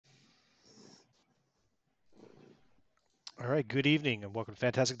All right, good evening and welcome to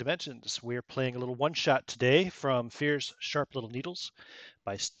Fantastic Dimensions. We're playing a little one-shot today from Fear's Sharp Little Needles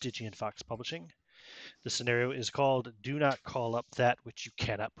by Stygian Fox Publishing. The scenario is called Do Not Call Up That Which You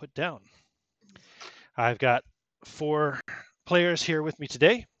Cannot Put Down. I've got four players here with me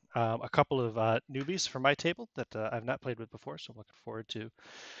today, a couple of newbies from my table that I've not played with before, so I'm looking forward to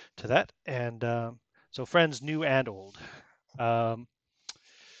that. And so friends new and old. Um,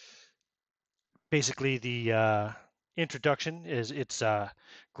 Basically, the introduction is it's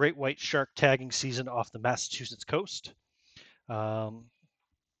great white shark tagging season off the Massachusetts coast. Um,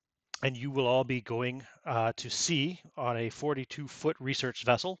 and you will all be going to sea on a 42-foot research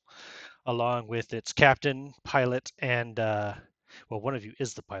vessel, along with its captain, pilot, and well, one of you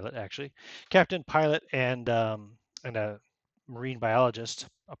is the pilot actually, captain, pilot, and a marine biologist,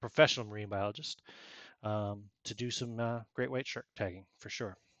 a professional marine biologist, to do some great white shark tagging for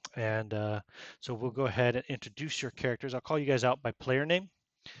sure. And so we'll go ahead and introduce your characters. I'll call you guys out by player name,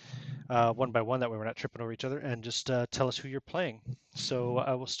 one by one. That way we're not tripping over each other. And just tell us who you're playing. So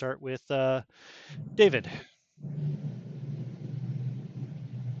I will start with David.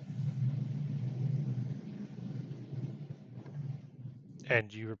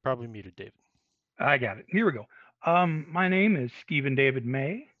 And you were probably muted, David. I got it. Here we go. My name is Stephen David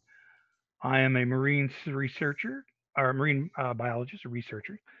May. I am a marine researcher, or a marine biologist, a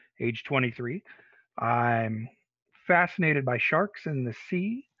researcher, age 23. I'm fascinated by sharks in the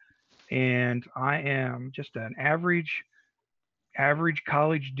sea, and I am just an average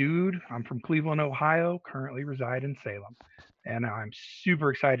college dude. I'm from Cleveland, Ohio, currently reside in Salem, and I'm super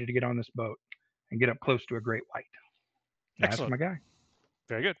excited to get on this boat and get up close to a great white. That's Excellent. my guy.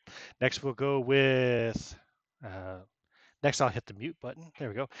 Very good. Next we'll go with. Uh, Next I'll hit the mute button. There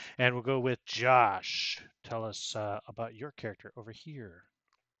we go. And we'll go with Josh. Tell us about your character over here.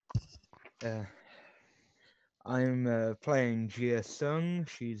 Uh, I'm playing Jia Sung.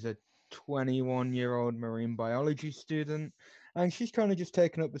 She's a 21-year-old marine biology student, and she's kind of just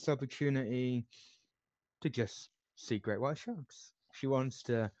taken up this opportunity to just see great white sharks. She wants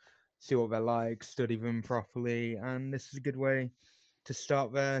to see what they're like, study them properly, and this is a good way to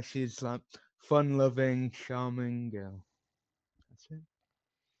start there. She's like fun-loving, charming girl. That's it.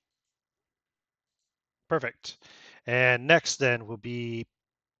 Perfect. And next then will be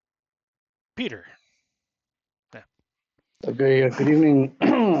Peter. Yeah. Okay, good evening.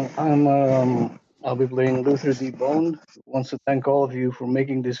 I'll be playing Luther D. Bone. Wants to thank all of you for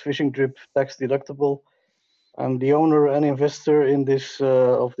making this fishing trip tax deductible. I'm the owner and investor in this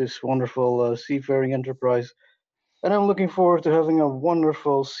of this wonderful seafaring enterprise, and I'm looking forward to having a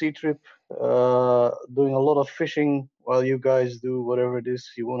wonderful sea trip, doing a lot of fishing while you guys do whatever it is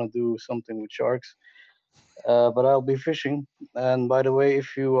you want to do, something with sharks. But I'll be fishing. And by the way,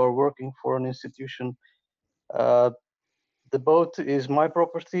 if you are working for an institution, uh, the boat is my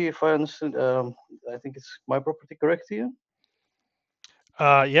property. If I understand, I think it's my property. Correct, Ian?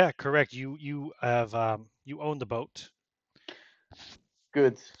 Yeah, correct. You have you own the boat,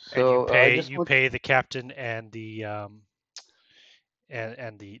 Good. and So I just you want. pay the captain and the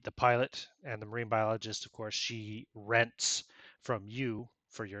pilot and the marine biologist. Of course, she rents from you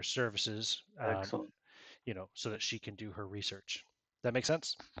for your services. Excellent. So that she can do her research. That make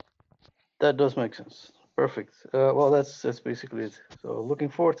sense? That does make sense. Perfect. Well, that's basically it. So looking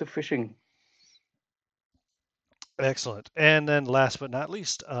forward to fishing. Excellent. And then last but not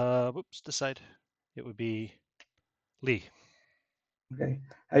least, decide. It would be Lee. Okay.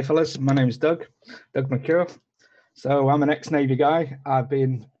 Hey, fellas. My name's Doug McCure. So I'm an ex-Navy guy. I've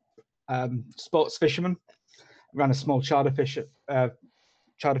been sports fisherman, ran a small charter fishing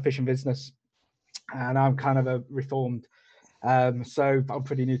business, and I'm kind of a reformed. So I'm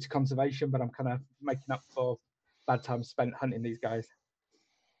pretty new to conservation, but I'm kind of making up for bad times spent hunting these guys.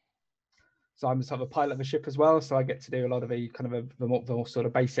 So I'm sort of a pilot of a ship as well. So I get to do a lot of the more sort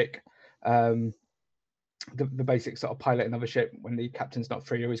of basic the basic sort of piloting of a ship when the captain's not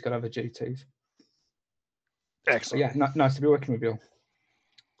free or he's got other duties. Excellent. But yeah, nice to be working with you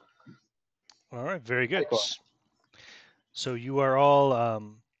All right, very good. Likewise. So you are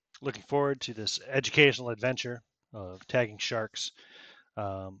all looking forward to this educational adventure of tagging sharks.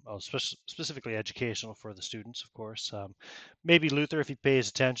 Specifically educational for the students, of course. Maybe Luther, if he pays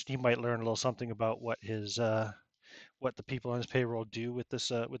attention, he might learn a little something about what the people on his payroll do with this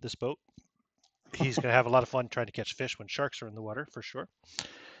boat. He's going to have a lot of fun trying to catch fish when sharks are in the water, for sure.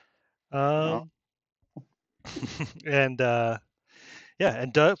 Uh, Um, and yeah,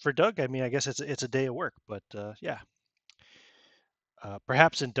 and Doug, I mean, I guess it's a day of work, but yeah.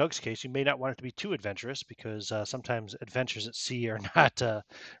 Perhaps in Doug's case, you may not want it to be too adventurous because sometimes adventures at sea are not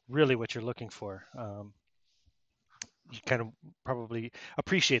really what you're looking for. you kind of probably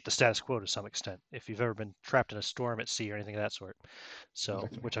appreciate the status quo to some extent if you've ever been trapped in a storm at sea or anything of that sort. So,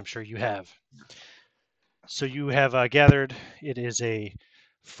 Definitely. which I'm sure you have. So you have gathered. It is a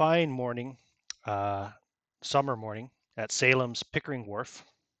fine morning, summer morning at Salem's Pickering Wharf.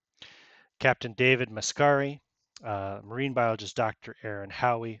 Captain David Mascari, marine biologist Dr. Erin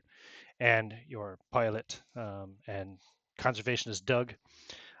Howie, and your pilot and conservationist Doug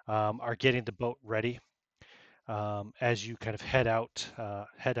are getting the boat ready. As you kind of head out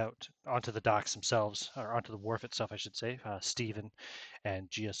onto the docks themselves, or onto the wharf itself, I should say, Stephen and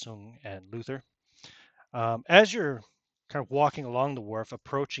Jia Sung and Luther. As you're kind of walking along the wharf,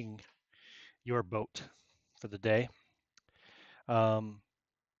 approaching your boat for the day,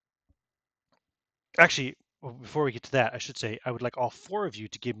 actually, before we get to that, I should say I would like all four of you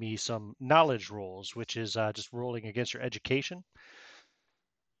to give me some knowledge rolls, which is just rolling against your education.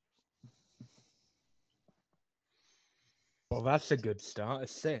 Well, that's a good start. A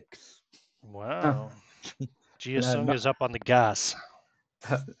 6. Wow. Jia No, Sung is up on the gas.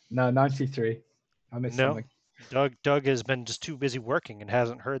 no, 93. I missed No, something. Doug has been just too busy working and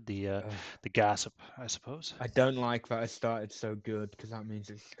hasn't heard the gossip, I suppose. I don't like that I started so good because that means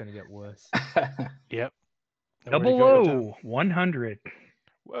it's going to get worse. Yep. Double O, 100.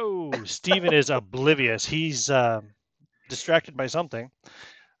 Whoa, Stephen is oblivious. He's distracted by something.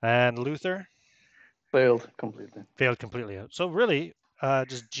 And Luther Failed completely. failed completely. So really,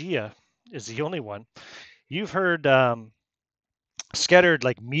 just Gia is the only one. You've heard scattered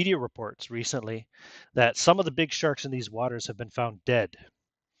like media reports recently that some of the big sharks in these waters have been found dead.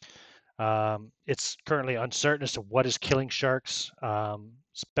 It's currently uncertain as to what is killing sharks.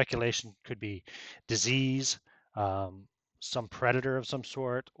 Speculation could be disease, some predator of some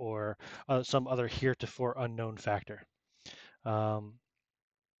sort, or some other heretofore unknown factor.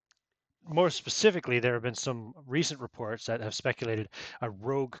 More specifically, there have been some recent reports that have speculated a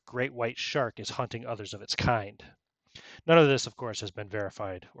rogue great white shark is hunting others of its kind. None of this, of course, has been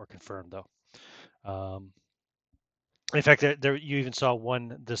verified or confirmed, though. In fact, you even saw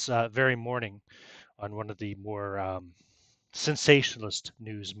one this very morning on one of the more sensationalist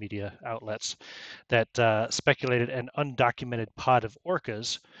news media outlets that speculated an undocumented pod of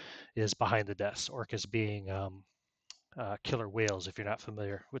orcas is behind the deaths. Orcas being killer whales, if you're not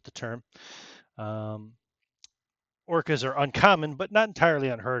familiar with the term. Orcas are uncommon, but not entirely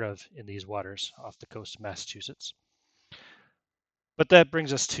unheard of in these waters off the coast of Massachusetts. But that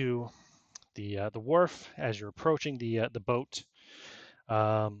brings us to the wharf as you're approaching the boat.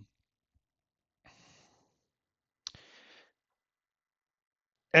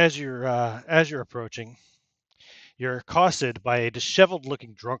 As you're approaching, you're accosted by a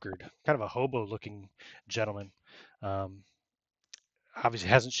disheveled-looking drunkard, kind of a hobo-looking gentleman. Um, Obviously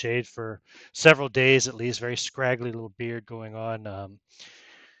hasn't shaved for several days at least. Very scraggly little beard going on.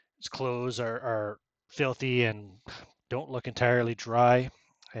 His clothes are filthy and don't look entirely dry,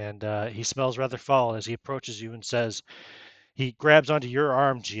 and he smells rather foul as he approaches you and says, he grabs onto your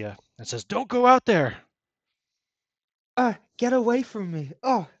arm, Gia, and says, "Don't go out there." Get away from me.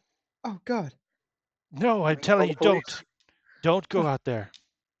 Oh God. No, I'm Can we telling call you, the police? don't go Oh, out there.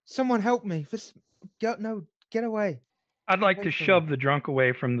 someone help me. No, get away. I'd like Away to from shove me. the drunk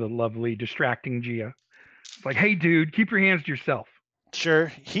away from the lovely, distracting Gia. It's like, hey, dude, keep your hands to yourself. Sure.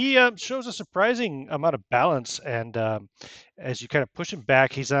 He shows a surprising amount of balance, and as you kind of push him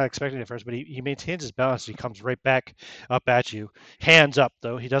back, he's not expecting it at first, but he maintains his balance. He comes right back up at you, hands up,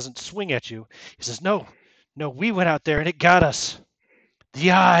 though. He doesn't swing at you. He says, "No, no, we went out there and it got us.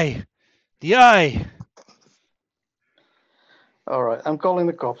 The eye, the eye." All right, I'm calling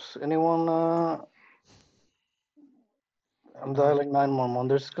the cops. Anyone? I'm dialing 911.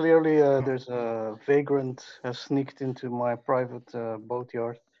 There's clearly there's a vagrant has sneaked into my private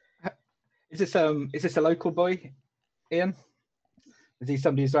boatyard. Is this a local boy, Ian? Is he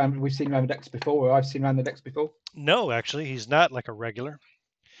somebody who's we've seen around the decks before, or I've seen around the decks before? No, actually, he's not like a regular.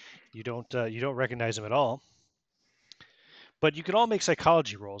 You don't recognize him at all. But you can all make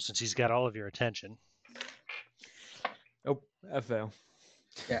psychology rolls since he's got all of your attention. Oh, I fail.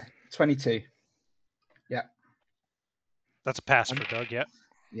 Yeah, 22. Yeah. That's a pass for Doug. Yeah.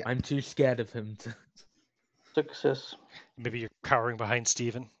 I'm too scared of him to. Success. Maybe you're cowering behind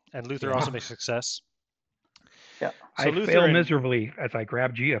Stephen. And Luther Yeah. also makes success. Yeah. So I Luther fail and miserably as I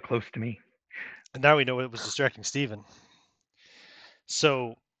grab Gia close to me. now we know it was distracting Stephen.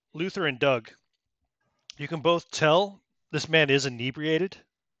 So Luther and Doug, you can both tell this man is inebriated,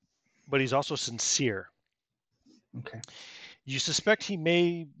 but he's also sincere. Okay. You suspect he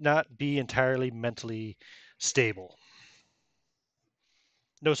may not be entirely mentally stable.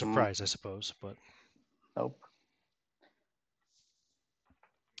 No surprise, I suppose, but Nope.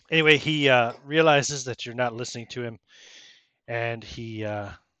 Anyway, he realizes that you're not listening to him, and he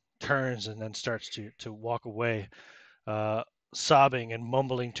turns and then starts to walk away, uh, sobbing and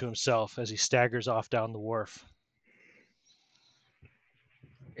mumbling to himself as he staggers off down the wharf.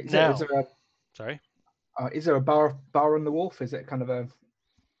 Is Now, there a sorry. is there a bar on the wharf? Is it kind of a?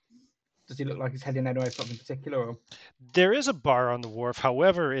 Does he look like he's heading anywhere something particular? Or? There is a bar on the wharf.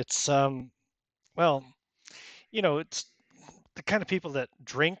 However, it's well, it's the kind of people that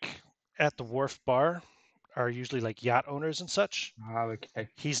drink at the wharf bar are usually like yacht owners and such. Okay.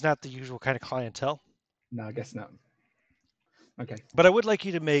 He's not the usual kind of clientele. No, I guess not. Okay. But I would like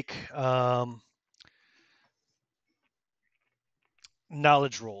you to make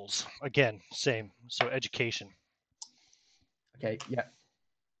knowledge rolls. Again, same. So education. Okay. Yeah.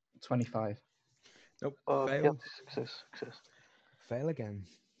 25. Nope. Yep, Fail. success. Fail again.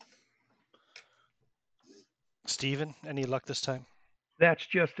 Steven, any luck this time? That's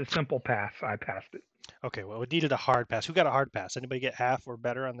just a simple pass. I passed it. Okay, well, it needed a hard pass. Who got a hard pass? Anybody get half or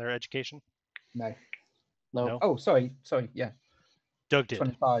better on their education? No. No. Oh, sorry. Yeah. Doug did.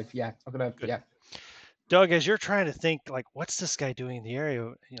 25. Yeah. I'm gonna. Good. Yeah. Doug, as you're trying to think, like, what's this guy doing in the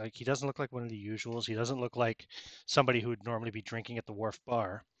area? Like, he doesn't look like one of the usuals. He doesn't look like somebody who would normally be drinking at the wharf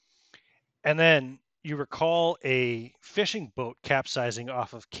bar. And then you recall a fishing boat capsizing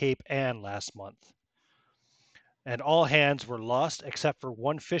off of Cape Ann last month. And all hands were lost except for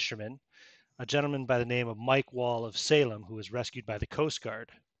one fisherman, a gentleman by the name of Mike Wall of Salem, who was rescued by the Coast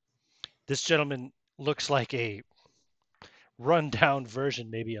Guard. This gentleman looks like a run-down version,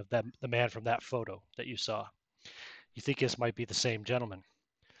 maybe, of the man from that photo that you saw. You think this might be the same gentleman.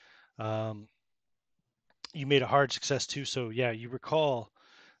 You made a hard success too, so yeah, you recall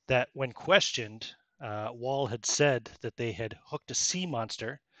that when questioned, Wall had said that they had hooked a sea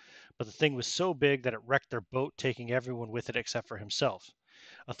monster, but the thing was so big that it wrecked their boat, taking everyone with it except for himself.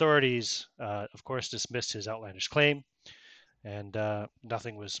 Authorities, of course, dismissed his outlandish claim, and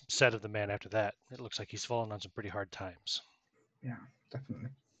nothing was said of the man after that. It looks like he's fallen on some pretty hard times. Yeah. Definitely.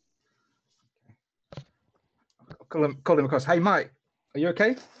 Call him across. Hey, Mike. Are you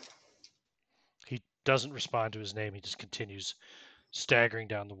okay? He doesn't respond to his name. He just continues staggering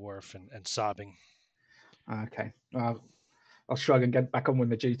down the wharf and sobbing. Okay. I'll shrug and get back on with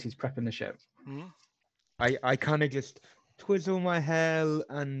the duties, prepping the ship. Hmm? I kind of just twizzle my hair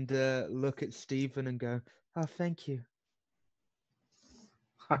and look at Stephen and go, "Oh, thank you."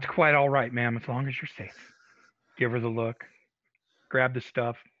 That's quite all right, ma'am, as long as you're safe. Give her the look, grab the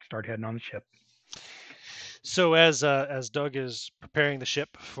stuff, start heading on the ship. So as Doug is preparing the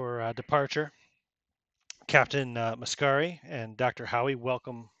ship for departure, Captain Mascari and Dr. Howie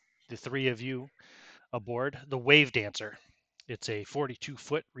welcome the three of you aboard the Wavedancer. It's a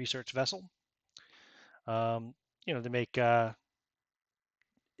 42-foot research vessel. They make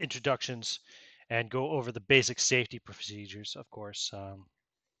introductions and go over the basic safety procedures, of course,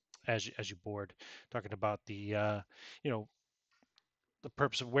 as you board, talking about the the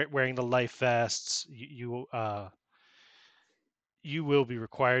purpose of wearing the life vests. You will be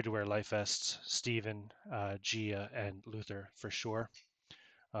required to wear life vests, Stephen, Gia, and Luther for sure,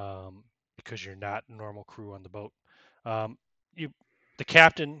 because you're not normal crew on the boat. The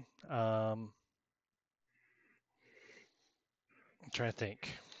captain. I'm trying to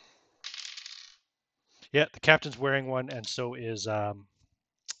think. Yeah, the captain's wearing one, and so is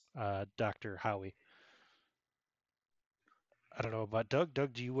Dr. Howie. I don't know about Doug.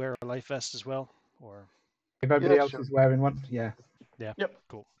 Doug, do you wear a life vest as well, or? If everybody Yeah, else sure. is wearing one, yeah. Yeah. Yep.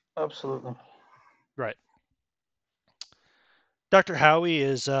 Cool. Absolutely. Right. Dr. Howie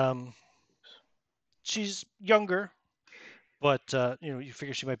is she's younger, but you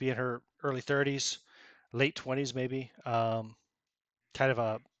figure she might be in her early 30s, late 20s maybe. Kind of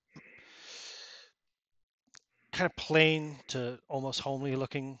a kind of plain to almost homely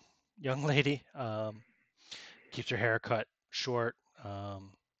looking young lady. Keeps her hair cut short,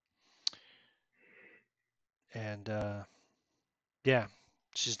 and yeah,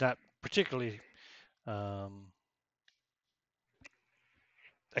 she's not particularly um,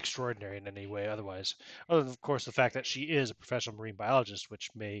 extraordinary in any way otherwise, other than of course the fact that she is a professional marine biologist, which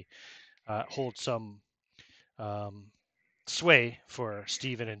may hold some um, sway for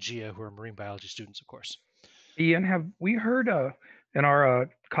Stephen and Gia, who are marine biology students, of course. Ian, have we heard in our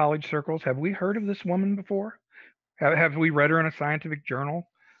college circles? Have we heard of this woman before? Have we read her in a scientific journal,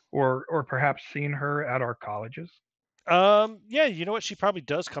 or perhaps seen her at our colleges? Yeah, you know what? She probably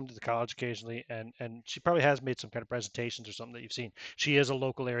does come to the college occasionally, and she probably has made some kind of presentations or something that you've seen. She is a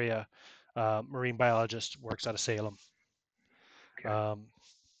local area marine biologist, works out of Salem. Okay.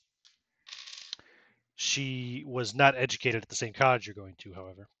 She was not educated at the same college you're going to,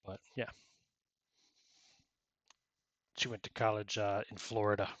 however. But yeah, she went to college in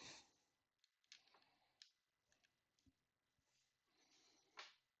Florida.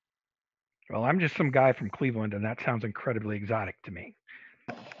 Well, I'm just some guy from Cleveland, and that sounds incredibly exotic to me.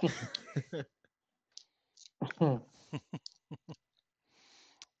 No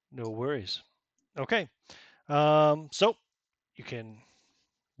worries. Okay. So you can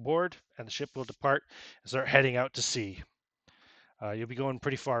board, and the ship will depart and start heading out to sea. You'll be going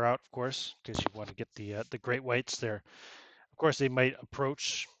pretty far out, of course, because you want to get the great whites there. Of course, they might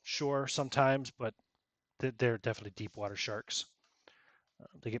approach shore sometimes, but they're definitely deep water sharks.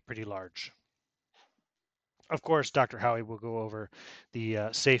 They get pretty large. Of course, Dr. Howie will go over the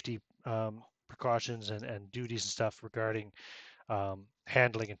safety precautions and duties and stuff regarding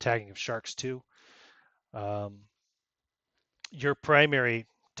handling and tagging of sharks too. Your primary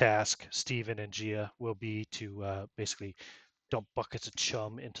task, Stephen and Gia, will be to basically dump buckets of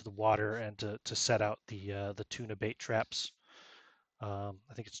chum into the water and to set out the tuna bait traps. I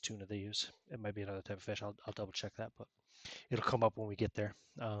think it's tuna they use. It might be another type of fish. I'll double check that, but it'll come up when we get there.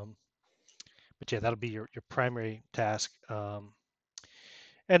 But yeah, that'll be your primary task. And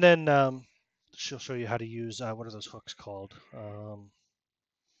then she'll show you how to use what are those hooks called?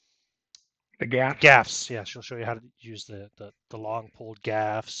 The gaff. Gaffs. Yeah, she'll show you how to use the long poled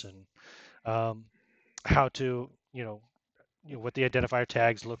gaffs and how to what the identifier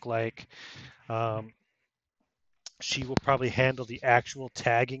tags look like. She will probably handle the actual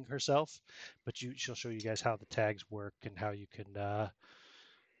tagging herself, but she'll show you guys how the tags work and how you can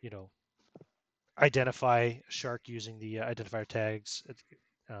you know identify a shark using the identifier tags,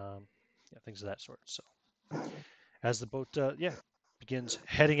 things of that sort. So as the boat begins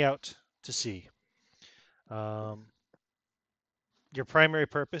heading out to sea, your primary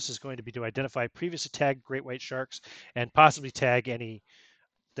purpose is going to be to identify previously tagged great white sharks and possibly tag any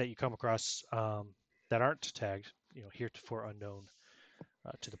that you come across that aren't tagged, heretofore unknown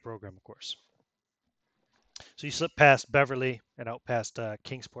to the program, of course. So you slip past Beverly and out past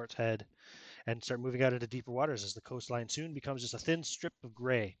Kingsport's Head and start moving out into deeper waters as the coastline soon becomes just a thin strip of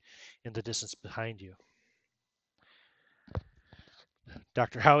gray in the distance behind you.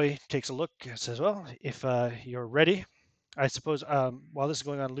 Dr. Howie takes a look and says, well, if you're ready, I suppose while this is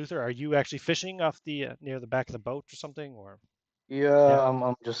going on, Luther, are you actually fishing off the near the back of the boat or something? Or Yeah,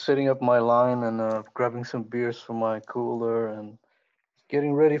 I'm just setting up my line and grabbing some beers from my cooler and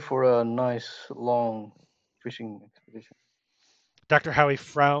getting ready for a nice long fishing expedition. Dr. Howie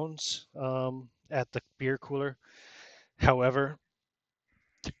frowns at the beer cooler. However,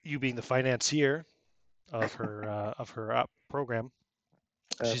 you being the financier of her program,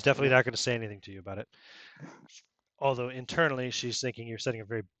 she's definitely not going to say anything to you about it. Although internally, she's thinking you're setting a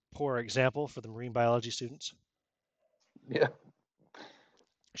very poor example for the marine biology students. Yeah.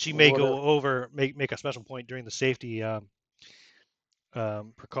 She may Whatever. go over, make a special point during the safety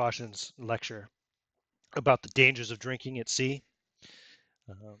precautions lecture about the dangers of drinking at sea.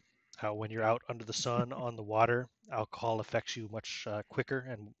 How when you're out under the sun on the water, alcohol affects you much quicker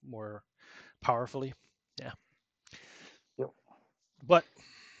and more powerfully. Yeah. Yep. But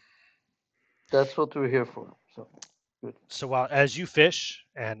That's what we're here for. So good. so while as you fish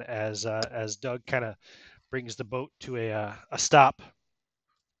and as Doug kind of brings the boat to a stop,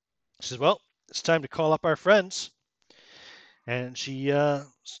 she says, "Well, it's time to call up our friends." And she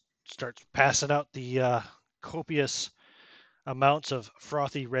starts passing out the copious amounts of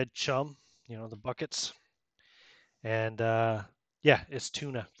frothy red chum, the buckets. And yeah, it's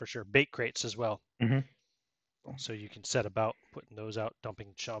tuna for sure. Bait crates as well. Mm-hmm. So you can set about putting those out,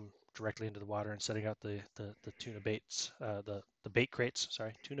 dumping chum directly into the water and setting out the tuna baits, the bait crates.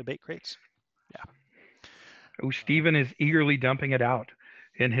 Sorry, tuna bait crates. Yeah. Oh, Stephen is eagerly dumping it out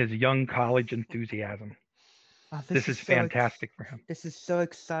in his young college enthusiasm. Oh, This is fantastic for him. This is so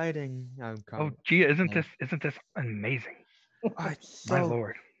exciting. I'm Oh, kind Gia, isn't this amazing? it's My so.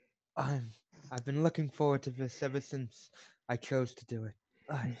 lord. I've been looking forward to this ever since I chose to do it.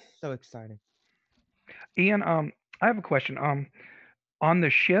 It's so exciting. Ian, I have a question. On the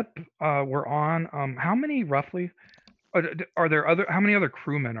ship we're on, how many roughly are there how many other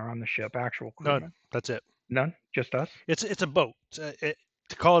crewmen are on the ship? Actual crewmen? None. That's it. None? Just us? It's a boat. To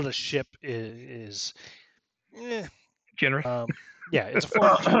call it a ship is Generous? yeah, it's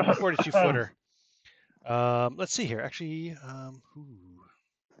a 42 footer. Let's see here. Actually,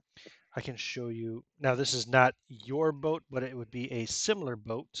 I can show you. Now, this is not your boat, but it would be a similar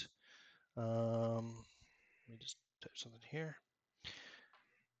boat. Let me just type something here.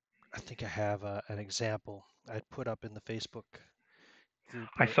 I think I have an example I put up in the Facebook group.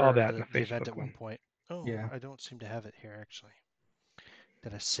 I saw that in the the event Facebook at one one. point. Oh, Yeah. I don't seem to have it here actually.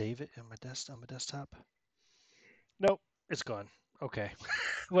 Did I save it on my desktop? Nope, it's gone. Okay.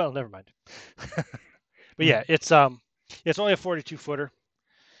 Well, never mind. But yeah, it's only a 42 footer,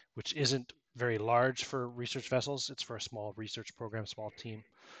 which isn't very large for research vessels. It's for a small research program, small team.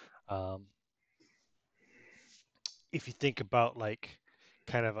 Um, if you think about like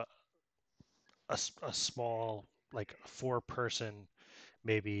kind of a small like 4-person,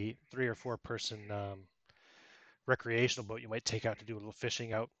 maybe 3 or 4 person recreational boat you might take out to do a little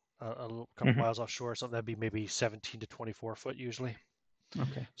fishing out a little couple Mhm. miles offshore or something, that'd be maybe 17 to 24 foot usually.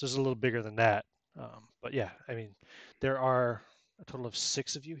 Okay. So it's a little bigger than that. But yeah, I mean, there are a total of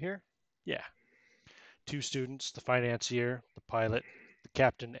 6 of you here. Yeah, 2 students, the financier, the pilot, the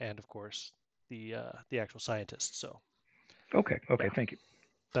captain, and of course the actual scientist. So Okay. yeah, Okay. Thank you.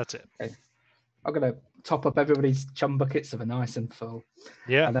 that's it. Okay. I'm gonna top up everybody's chum buckets so they're nice and full.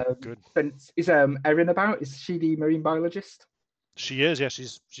 Yeah, And good. then is Erin about? Is she the marine biologist? She is. Yeah,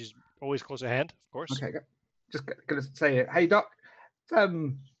 she's always close at hand, of course. Okay, just gonna say it. Hey Doc,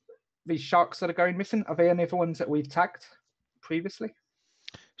 um, these sharks that are going missing, are they any of the ones that we've tagged previously?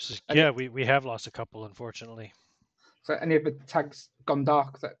 Any, Yeah, we have lost a couple, unfortunately. so any of the tags gone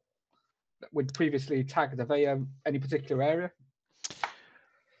dark that we'd previously tagged, are they any particular area?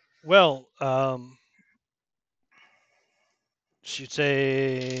 Well, she'd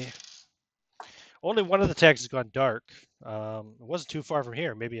say only one of the tags has gone dark. It wasn't too far from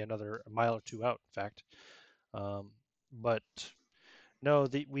here, maybe another mile or 2 out, in fact. But no,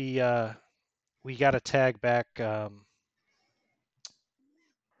 we got a tag back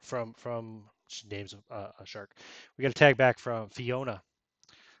from she names a shark. We got a tag back from Fiona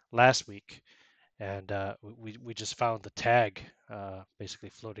last week, and we just found the tag basically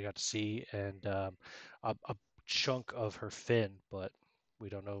floating out to sea and a chunk of her fin, but we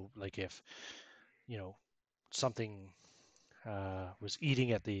don't know like if something was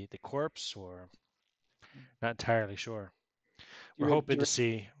eating at the corpse or not entirely sure. We're hoping to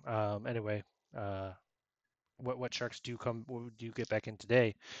see anyway what sharks do get back in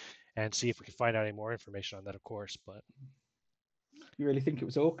today and see if we can find out any more information on that, of course. But You really think it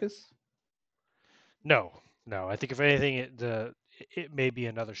was orcas? no, I think if anything, it may be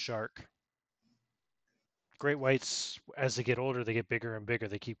another shark. Great whites, as they get older, they get bigger and bigger.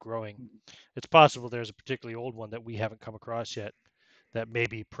 They keep growing. It's possible there's a particularly old one that we haven't come across yet that may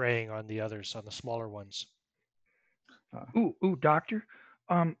be preying on the others, on the smaller ones. Ooh, doctor.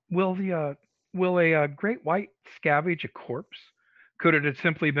 Will a great white scavenge a corpse? Could it have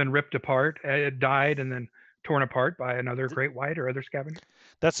simply been ripped apart, died, and then torn apart by another Th- great white or other scavenger?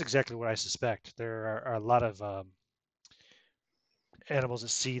 That's exactly what I suspect. There are a lot of animals at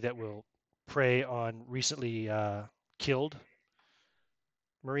sea that will prey on recently killed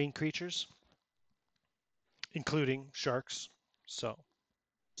marine creatures, including sharks, so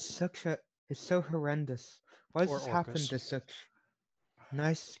Such a it's so horrendous. Why does or this happen orcas. to such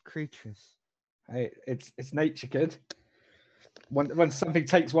nice creatures? Hey, it's nature, kid. When something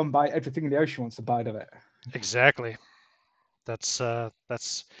takes one bite, everything in the ocean wants a bite of it. Exactly. That's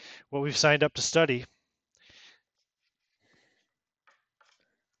what we've signed up to study.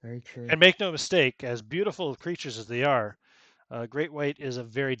 Very true. And make no mistake, as beautiful creatures as they are, great white is a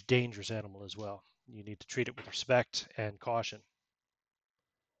very dangerous animal as well. You need to treat it with respect and caution.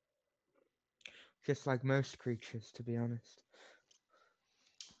 Just like most creatures, to be honest.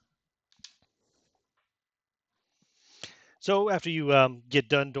 So after you get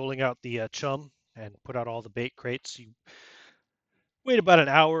done doling out the chum and put out all the bait crates, you wait about an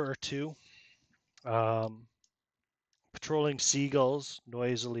hour or two. Um, Patrolling seagulls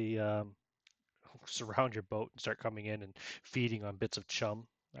noisily surround your boat and start coming in and feeding on bits of chum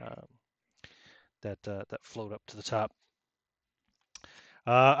um, that float up to the top.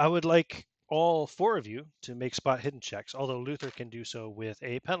 I would like all 4 of you to make spot hidden checks, although Luther can do so with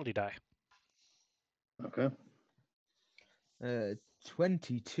a penalty die. Okay.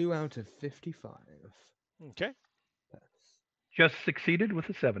 22 out of 55. Okay. That's Just succeeded with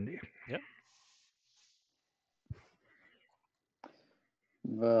a 70. Yep.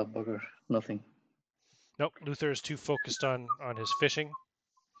 Bugger. Nothing. Nope. Luther is too focused on his fishing.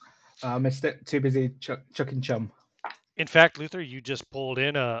 I missed it. Too busy chucking chum. In fact, Luther, you just pulled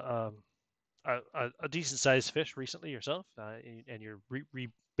in a decent sized fish recently yourself, and you're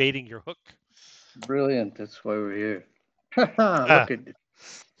rebaiting your hook. Brilliant. That's why we're here. Ah, Look at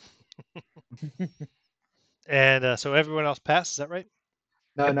it. and so everyone else passed. Is that right?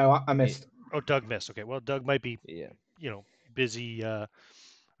 No, Yep. no, I missed. Oh, Doug missed. Okay. Well, Doug might be, yeah. busy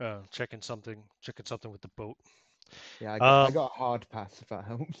checking something with the boat. Yeah, I Um, got a hard pass if that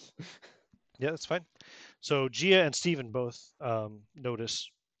helps. Yeah, that's fine. So Gia and Stephen both notice,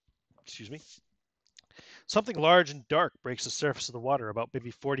 excuse me, something large and dark breaks the surface of the water about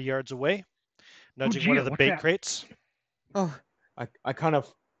maybe 40 yards away, nudging one Gia, of the what's bait that? crates. Oh, I kind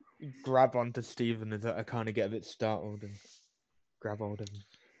of grab onto Stephen as I kind of get a bit startled and grab hold of him.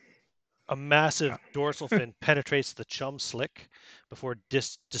 A massive dorsal fin penetrates the chum slick before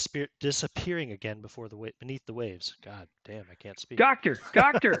disappearing again beneath the waves. God damn, I can't speak. Doctor,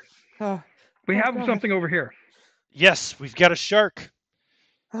 Ah, we oh have God. something over here. Yes, we've got a shark.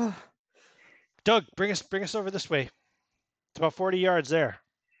 Ah, Doug, bring us over this way. It's about 40 yards there.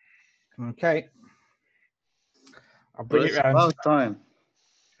 Okay. I'll bring Well, it it's round. about time.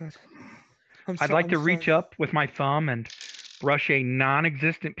 God. I'd like I'm to reach sorry. up with my thumb and brush a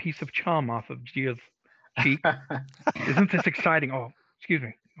non-existent piece of chum off of Gia's cheek. Isn't this exciting? Oh, excuse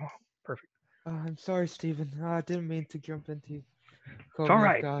me. Oh, perfect. Oh, I'm sorry, Stephen. I didn't mean to jump into you. It's all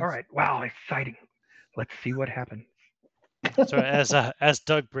right. All right. Wow, exciting. Let's see what happens. So as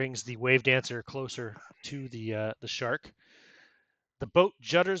Doug brings the Wavedancer closer to the shark, the boat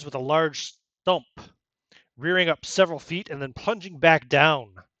judders with a large thump, rearing up several feet and then plunging back down.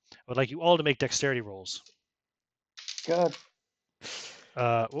 I would like you all to make dexterity rolls. God.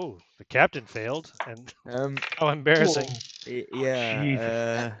 The captain failed, and Um, how embarrassing!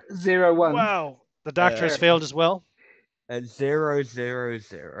 yeah. 0, 1. Wow, the doctor has There. failed as well. 0, 0,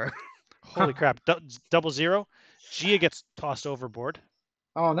 0. Holy crap! Double zero. Gia gets tossed overboard.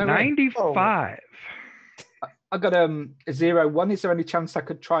 Oh, no way. 95. I got a 0, 1. Is there any chance I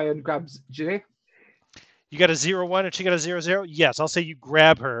could try and grab G? You got a 0-1 and she got a 0-0. Yes, I'll say you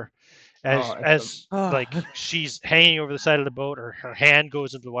grab her as Oh, like she's hanging over the side of the boat, or her hand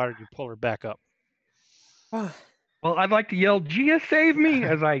goes into the water, and you pull her back up. oh, Well, I'd like to yell, Gia, save me,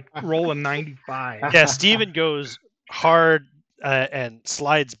 as I roll a 95. Yeah, Steven goes hard and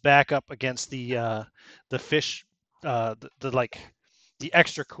slides back up against the fish, the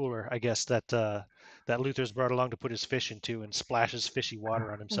extra cooler, I guess that Luther's brought along to put his fish into, and splashes fishy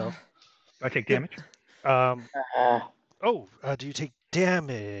water on himself. Do I take damage? Do you take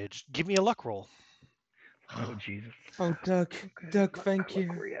damage? Give me a luck roll. Oh, Jesus. oh, Doug, thank you.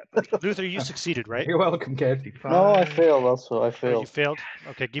 Where you at, buddy? Luther, you succeeded, right? You're welcome, kid. 55. No, I failed also. I Oh, you failed. failed?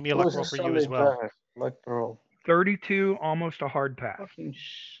 Okay, give me a luck Who's roll a for you Sunday as well. driver? Like the roll. 32, almost a hard pass. Fucking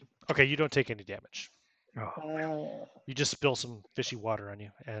sh. Okay, you don't take any damage. Oh, You just spill some fishy water on you.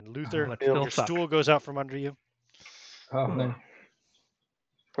 And Luther, that still your sucks. stool goes out from under you. Oh, no.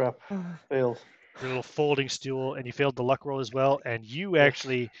 Crap. Failed. Your little folding stool, and you failed the luck roll as well. And you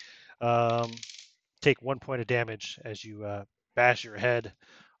actually take 1 point of damage as you bash your head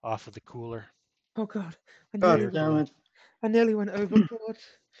off of the cooler. Oh God, God damn it. I nearly went overboard.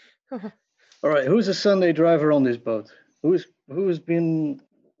 Oh, All right, who's a Sunday driver on this boat? Who's been?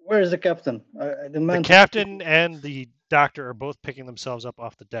 Where is the captain? The man. The captain and the doctor are both picking themselves up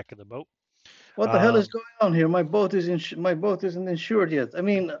off the deck of the boat. What the hell is going on here? My boat is my boat isn't insured yet. I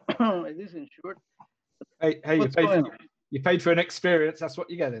mean, it is insured. Hey, What's going on? you paid for an experience. That's what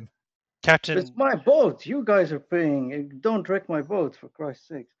you're getting. Captain, It's my boat. You guys are paying. Don't wreck my boat, for Christ's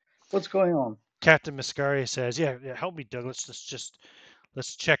sake. What's going on? Captain Mascari says, "Yeah, help me, Doug.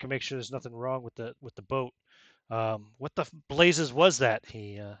 Let's check and make sure there's nothing wrong with the boat. What the blazes was that?"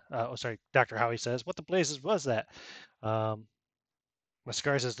 Dr. Howie says, "What the blazes was that?"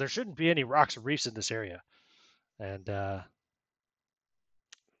 Mascari says, "There shouldn't be any rocks or reefs in this area." And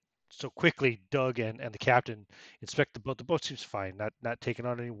so quickly, Doug and the captain inspect the boat. The boat seems fine, not taking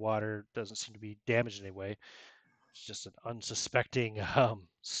on any water, doesn't seem to be damaged in any way. It's just an unsuspecting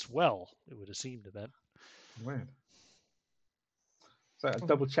swell, it would have seemed to them. Weird. So I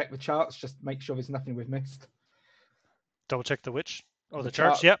double check the charts, just make sure there's nothing we've missed. Double check the which? Oh, the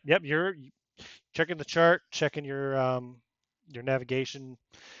chart. charts. Yep. You're checking the chart, checking your navigation.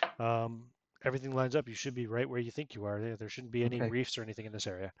 Everything lines up. You should be right where you think you are. There shouldn't be any reefs or anything in this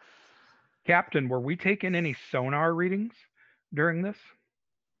area. Captain, were we taking any sonar readings during this?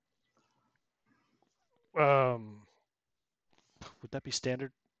 Would that be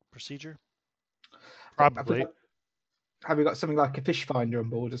standard procedure? Probably. Have we got something like a fish finder on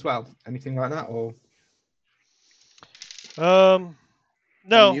board as well? Anything like that, or?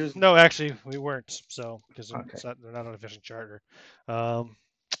 No, actually, we weren't. So because they're not on a fishing charter.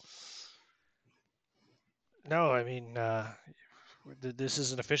 No, I mean, this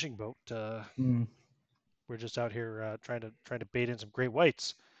isn't a fishing boat. We're just out here trying to bait in some great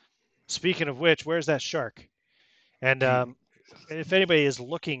whites. Speaking of which, where's that shark? And if anybody is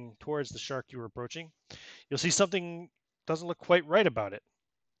looking towards the shark you were approaching, you'll see something doesn't look quite right about it.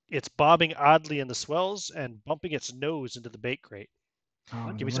 It's bobbing oddly in the swells and bumping its nose into the bait crate.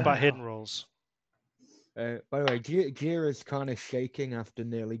 Oh, Give me no. spot hidden rolls. By the way, Jira's kind of shaking after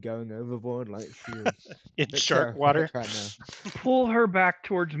nearly going overboard. Like she is In a bit shark terrified water. right now. Pull her back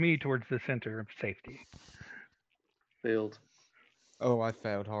towards me, towards the center of safety. Failed. Oh, I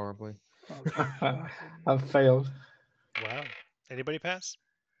failed horribly. I've failed. Wow. Anybody pass?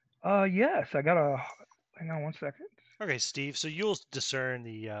 Yes, I got a. Hang on 1 second. Okay, Steve. So you'll discern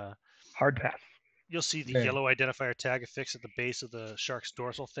the. Hard pass. You'll see the Okay. yellow identifier tag affixed at the base of the shark's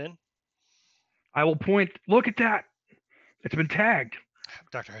dorsal fin. I will point. Look at that. It's been tagged.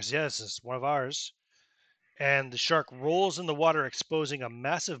 Dr. Harris, yes, this is one of ours. And the shark rolls in the water, exposing a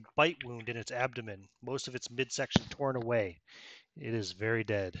massive bite wound in its abdomen, most of its midsection torn away. It is very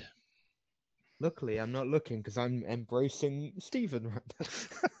dead. Luckily, I'm not looking because I'm embracing Stephen right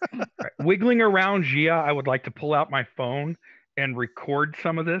now. Right. Wiggling around Gia, I would like to pull out my phone and record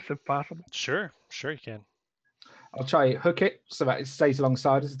some of this if possible. Sure you can. I'll try hook it so that it stays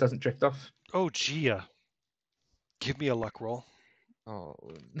alongside us, it doesn't drift off. Oh, Gia. Give me a luck roll. Oh.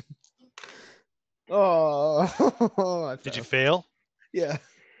 Oh. I Did you failed. fail? Yeah.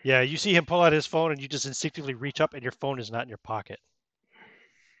 Yeah, you see him pull out his phone and you just instinctively reach up and your phone is not in your pocket.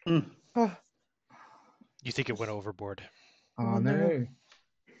 Oh, You think it went overboard. Oh, Oh, no. no.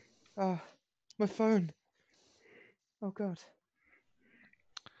 oh, my phone. Oh God.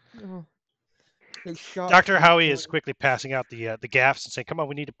 Oh. It's sharp. Dr. Howie is quickly passing out the gaffs and saying, come on,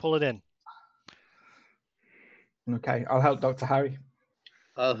 we need to pull it in. Okay, I'll help Dr. Harry.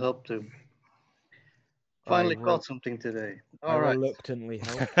 I'll help too. Finally caught something today. I All right. reluctantly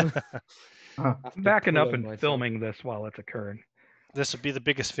help. Oh, after Backing up pulling and myself. filming this while it's occurring. This would be the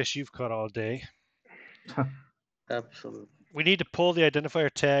biggest fish you've caught all day. Absolutely. We need to pull the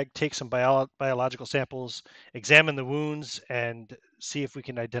identifier tag, take some biological samples, examine the wounds, and see if we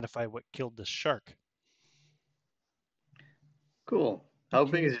can identify what killed this shark. Cool. How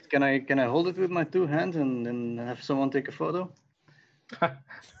big is it? Can I hold it with my 2 hands and have someone take a photo?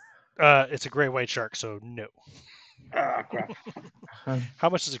 It's a great white shark, so no. Ah, crap. How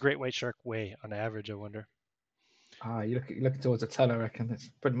much does a great white shark weigh on average, I wonder? You're looking towards a ton, I reckon.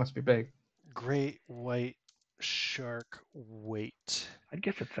 It must be big. Great white shark weight. I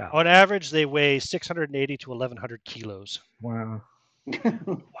guess it's out. On average, they weigh 680 to 1,100 kilos. Wow.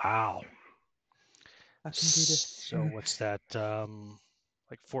 Wow. I can do this. So what's that?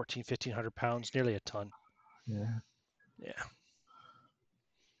 Like 1,500 pounds, nearly a ton. Yeah. Yeah.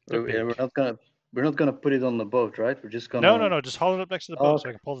 We're not gonna put it on the boat, right? We're just gonna. No. Just hold it up next to the boat so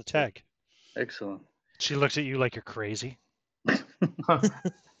I can pull the tag. Excellent. She looks at you like you're crazy. It's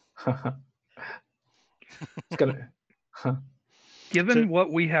gonna. Given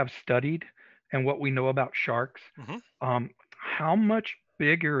what we have studied and what we know about sharks, how much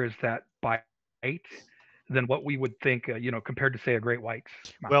bigger is that bite than what we would think, compared to, say, a great white's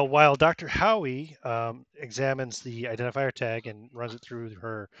mouth? Well, while Dr. Howie examines the identifier tag and runs it through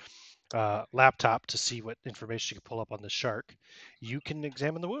her laptop to see what information she can pull up on the shark, you can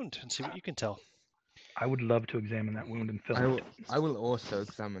examine the wound and see what you can tell. I would love to examine that wound and film it. I will also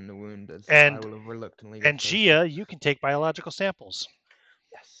examine the wound as And- I will have reluctantly. And Gia, you can take biological samples,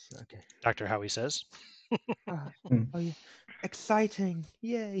 Yes. Okay. Dr. Howie says. Oh, yeah. Exciting!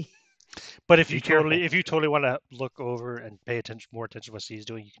 Yay! But if Be you careful. totally want to look over and pay more attention to what she's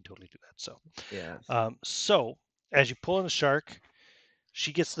doing, you can totally do that. So, Yeah. so as you pull in the shark,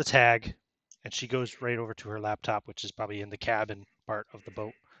 she gets the tag, and she goes right over to her laptop, which is probably in the cabin part of the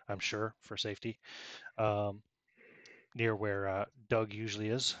boat, I'm sure, for safety, near where Doug usually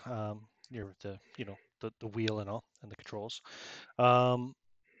is, near the the wheel and all and the controls.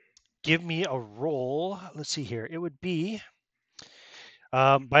 Give me a roll. Let's see here. It would be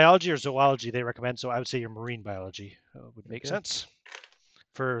biology or zoology they recommend, so I would say your marine biology would make Okay. sense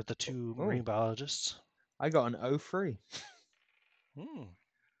for the two marine biologists. I got an 03.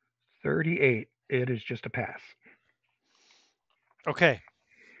 38. It is just a pass. Okay.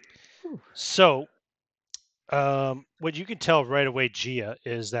 So what you can tell right away, Gia,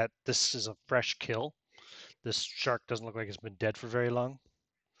 is that this is a fresh kill. This shark doesn't look like it's been dead for very long.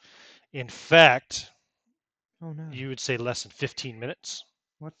 In fact, Oh no. you would say less than 15 minutes.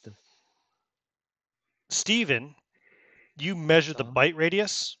 What the? Stephen, you measure the bite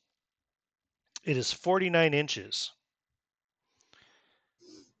radius. It is 49 inches.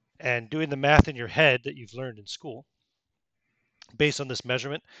 And doing the math in your head that you've learned in school, based on this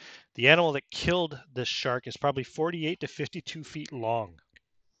measurement, the animal that killed this shark is probably 48 to 52 feet long.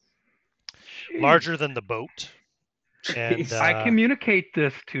 Larger than the boat. And I communicate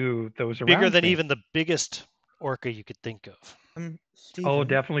this to those around bigger than me. even the biggest orca you could think of. Stephen, Oh,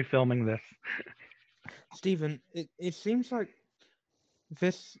 definitely filming this. Stephen, it seems like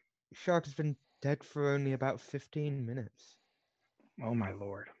This shark has been dead for only about 15 minutes. Oh my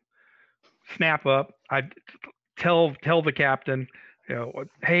lord. Snap up. I tell the captain,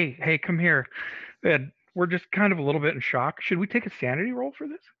 hey, come here. And we're just kind of a little bit in shock. Should we take a sanity roll for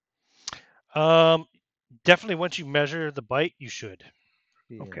this? Definitely once you measure the bite, you should.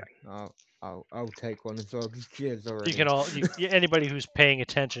 Yeah, Okay. I'll take one as well because Gia's already. You can all anybody who's paying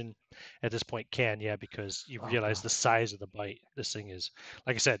attention at this point can, yeah, because you Oh, realize God. the size of the bite. This thing is,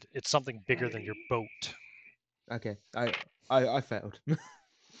 like I said, it's something bigger than your boat. Okay, I failed.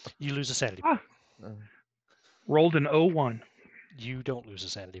 You lose a sanity point. Rolled an 01. You don't lose a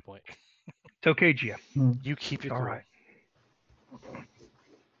sanity point. It's okay, Gia. You keep your All cool. right.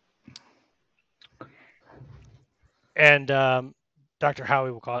 And Dr.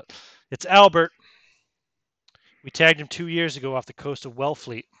 Howie will call it. It's Albert. We tagged him 2 years ago off the coast of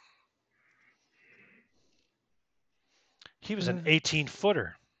Wellfleet. He was an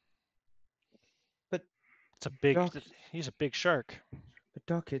 18-footer. But it's a big. Doc, He's a big shark. But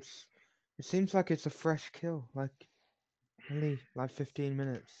Doc, it seems like it's a fresh kill. Like only like 15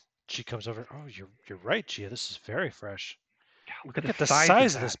 minutes. She comes over. Oh, you're right, Gia. This is very fresh. Look Look at at the the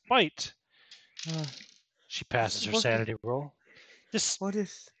size of that. this bite. Uh, She passes her what- sanity roll. What's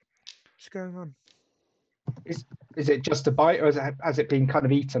going on? Is it just a bite, or has it been kind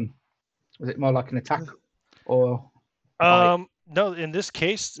of eaten? Was it more like an attack, or? No, in this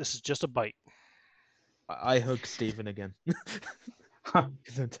case, this is just a bite. I hug Stephen again.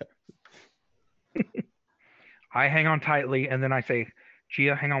 I hang on tightly, and then I say,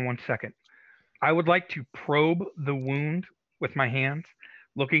 Gia, hang on 1 second. I would like to probe the wound with my hands,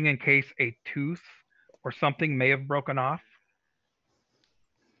 looking in case a tooth or something may have broken off.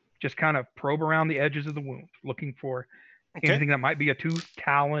 Just kind of probe around the edges of the wound, looking for anything that might be a tooth,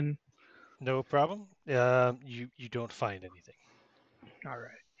 talon. No problem. You don't find anything. All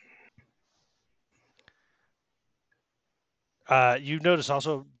right. You notice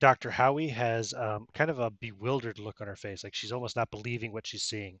also Dr. Howie has kind of a bewildered look on her face, like she's almost not believing what she's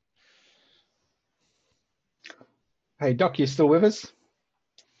seeing. Hey, Doc, you still with us?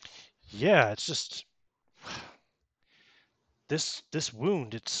 Yeah, it's just this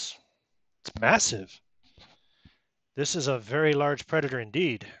wound. It's massive. This is a very large predator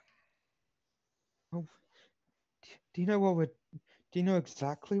indeed. Oh, do you know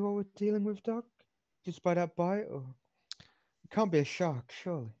exactly what we're dealing with, Doc? Just by that bite, or it can't be a shark,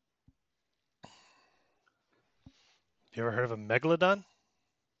 surely. You ever heard of a megalodon?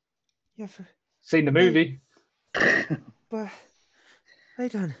 Yeah, Seen the movie? but I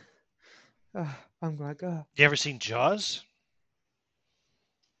don't. I'm like, You ever seen Jaws?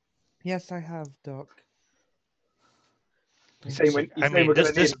 yes, I have, Doc. You saying we're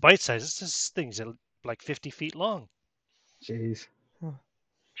this going to need? bite size. This thing's like 50 feet long. Jeez.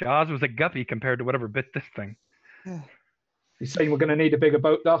 Jaws was a guppy compared to whatever bit this thing. Yeah. You saying we're going to need a bigger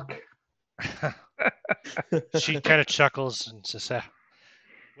boat, Doc? She kind of chuckles and says,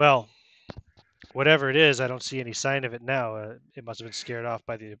 well, whatever it is, I don't see any sign of it now. It must have been scared off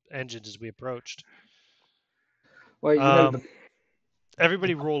by the engines as we approached. Well, you know,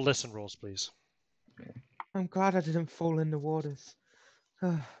 everybody roll listen rolls, please. I'm glad I didn't fall in the waters.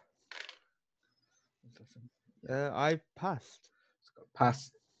 I passed.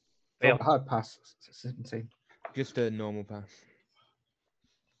 Pass. Fail. Hard pass. 17. Just a normal pass.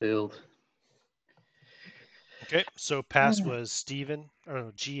 Failed. Okay, so pass was Stephen, or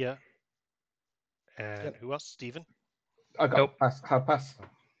no, Gia, and Yep. who else? Stephen? I got pass. Hard pass.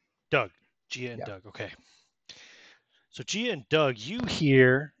 Doug. Gia and Doug. Okay. So Gia and Doug, you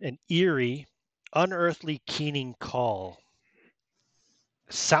hear an eerie, unearthly keening call.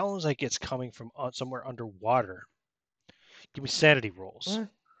 It sounds like it's coming from somewhere underwater. Give me sanity rolls. What?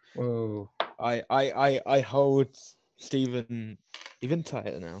 Whoa. I hold Stephen even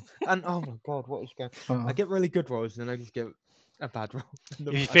tighter now. And oh my god, what is going on? I get really good rolls and then I just get a bad roll.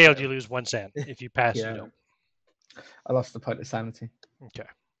 If you failed, you lose 1 cent. If you pass, you don't. I lost the point of sanity. Okay.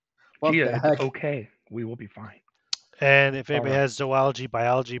 What Gia, the it's heck? okay. We will be fine. And if anybody has zoology,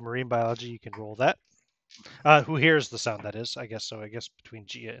 biology, marine biology, you can roll that. Who hears the sound, that is? I guess so. I guess between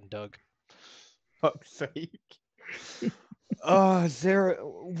Gia and Doug. Fuck's sake. Oh, 0.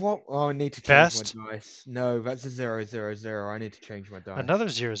 What? Oh, I need to change Best? my dice. No, that's a 0, 0, 0. I need to change my dice. Another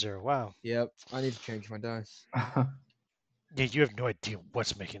 0, 0. Wow. Yep, I need to change my dice. Yeah, you have no idea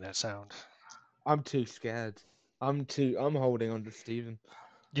what's making that sound. I'm too scared. I'm holding on to Stephen.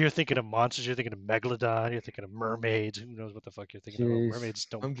 You're thinking of monsters. You're thinking of megalodon. You're thinking of mermaids. Who knows what the fuck you're thinking of? Jeez. Mermaids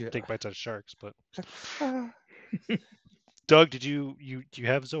don't take bites out of sharks, but Doug, do you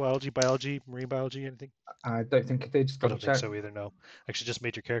have zoology, biology, marine biology, anything? I don't think I did. Just I double don't think check. so either. No, actually, just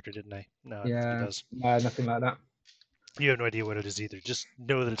made your character, didn't I? No, I don't think he Yeah, does. no, nothing like that. You have no idea what it is either. Just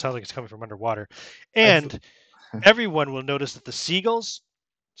know that it sounds like it's coming from underwater, I've- and everyone will notice that the seagulls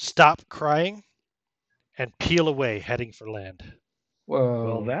stop crying and peel away, heading for land. Whoa.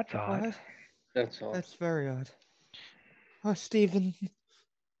 Well, that's odd. What? That's all. That's very odd. Oh, Stephen.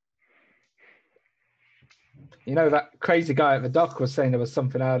 You know, that crazy guy at the dock was saying there was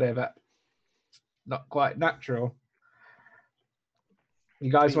something out there that not quite natural.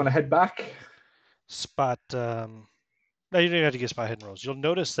 You guys want to head back? Spot. No, you don't have to get spot hidden rolls. You'll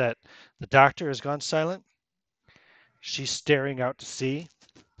notice that the doctor has gone silent. She's staring out to sea.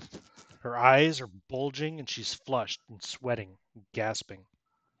 Her eyes are bulging, and she's flushed and sweating, and gasping.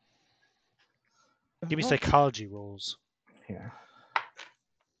 Give me Oh, psychology rolls. Yeah.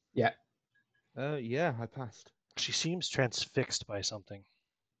 yeah, I passed. She seems transfixed by something.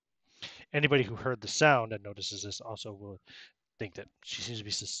 Anybody who heard the sound and notices this also will think that she seems to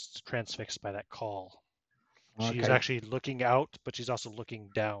be transfixed by that call. She is Okay. actually looking out, but she's also looking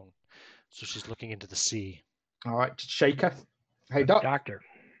down. So she's looking into the sea. All right, shake her. Hey, Doc. Doctor.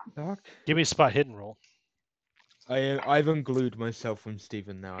 Doc? Give me a spot hidden roll. I've unglued myself from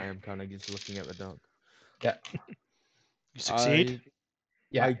Stephen now. I am kind of just looking at the dog. Yeah. You succeed.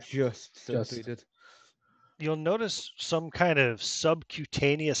 Yeah. I just succeeded. You'll notice some kind of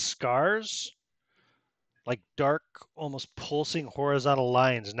subcutaneous scars, like dark, almost pulsing horizontal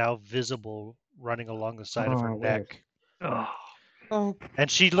lines now visible running along the side of her Oh, weird. neck. Oh, Oh, And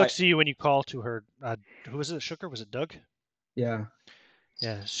she looks to you when you call to her. Who was it that shook her? Was it Doug? Yeah.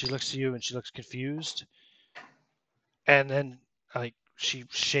 Yeah, she looks to you and she looks confused. And then, like, she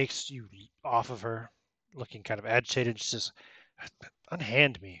shakes you off of her, looking kind of agitated. She says,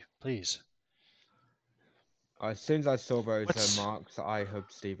 "Unhand me, please." as soon as I saw those What's- marks, I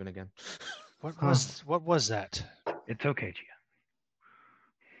hugged Stephen again. What was that? it's okay, Gia.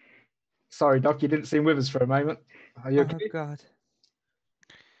 Sorry, Doc, you didn't seem with us for a moment. Are you Oh okay? God.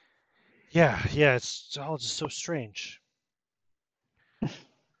 Yeah, it's all just so strange.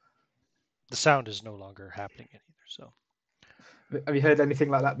 The sound is no longer happening either. So Have you heard anything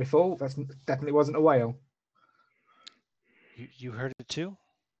like that before? That definitely wasn't a whale. you heard it too?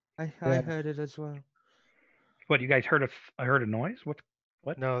 I Yeah. heard it as well. What, you guys heard I heard a noise?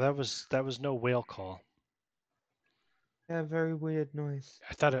 What? No, that was no whale call. Yeah, very weird noise.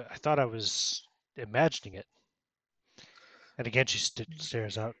 I thought I was imagining it. And again, she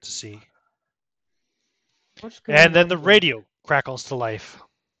stares out to sea. What's going And then on the here? radio crackles to life.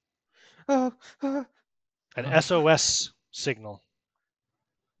 Oh, An SOS signal.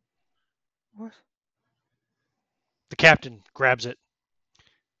 what? The captain grabs it,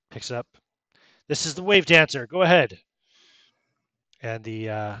 picks it up. This is the Wavedancer. Go ahead. And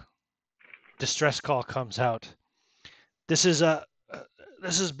the distress call comes out. This is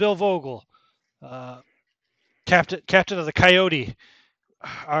Bill Vogel, captain of the Coyote.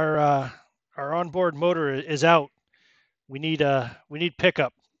 Our onboard motor is out. We need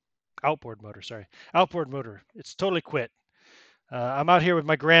pickup. Outboard motor, sorry. Outboard motor. It's totally quit. I'm out here with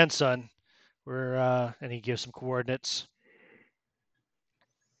my grandson. And he gives some coordinates.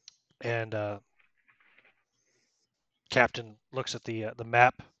 And Captain looks at the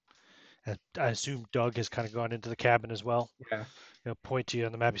map. And I assume Doug has kind of gone into the cabin as well. Yeah. Point to you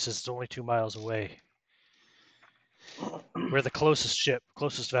on the map. He says it's only 2 miles away. We're the closest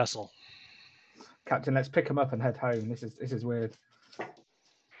vessel. Captain, let's pick him up and head home. This is weird.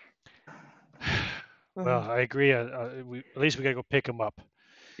 Well, I agree. At least we gotta go pick him up.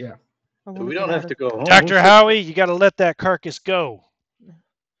 Yeah. I We don't have to go home. Dr. Howie, you gotta let that carcass go.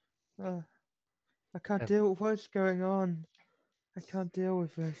 I can't deal with what's going on. I can't deal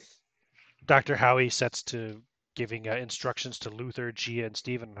with this. Dr. Howie sets to giving instructions to Luther, Gia, and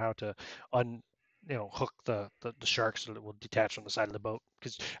Stephen on how to hook the shark so that it will detach from the side of the boat.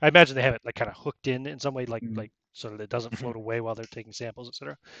 Because I imagine they have it like kind of hooked in some way, like so that it doesn't float away while they're taking samples,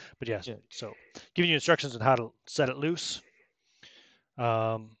 etc. But yes, Yeah. so giving you instructions on how to set it loose.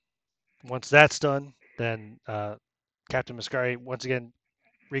 Once that's done, then Captain Mascari once again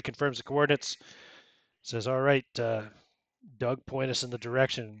reconfirms the coordinates. Says, "All right, Doug, point us in the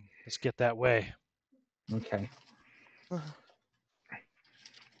direction. Let's get that way." Okay.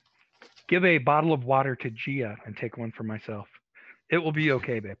 Give a bottle of water to Gia and take one for myself. It will be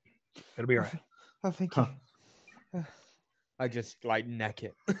okay, babe. It'll be all right. Oh, thank you. I just like neck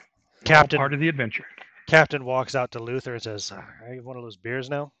it. Captain All part of the adventure. Captain walks out to Luther and says, "I have one of those beers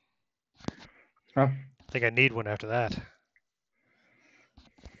now. Huh? I think I need one after that."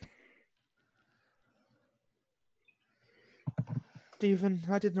 Stephen.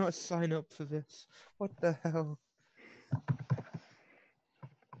 I did not sign up for this. What the hell?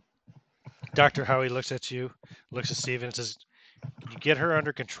 Dr. Howie looks at you, looks at Steven, and says, "Can you get her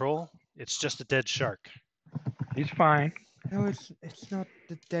under control? It's just a dead shark." He's fine. No, it's not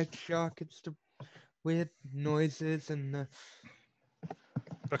the dead shark. It's the weird noises and the.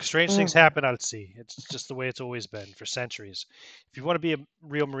 Look, strange things happen out at sea. It's just the way it's always been for centuries. If you want to be a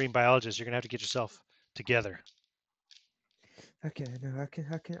real marine biologist, you're gonna have to get yourself together. Okay, no, I can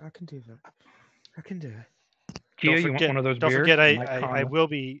do that. I can do it. Gia, you want one of those Don't beers? forget, It might calm I you. will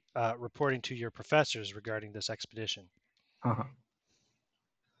be reporting to your professors regarding this expedition. Uh-huh.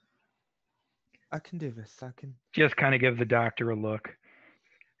 I can do this. I can. Just kind of give the doctor a look.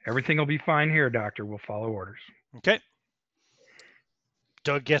 Everything will be fine here, doctor. We'll follow orders. Okay.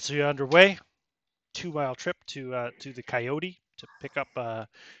 Doug gets you underway. 2-mile trip to the Coyote to pick up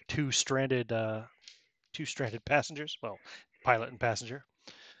two stranded passengers. Well, pilot and passenger.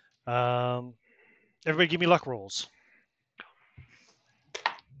 Everybody, give me luck rolls.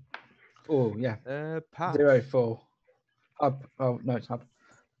 Oh yeah. Pass. 0-4. Oh no, it's not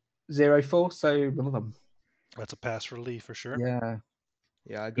 0-4. So one of them. That's a pass for Lee for sure. Yeah.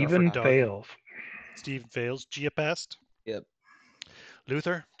 Yeah, I got Even that. Doug. fails. Steve fails. Gia passed. Yep.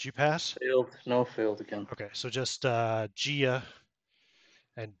 Luther, did you pass? Failed. No, failed again. Okay, so just Gia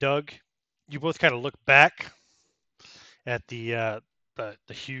and Doug. You both kind of look back at the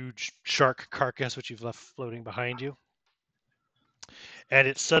huge shark carcass which you've left floating behind you, and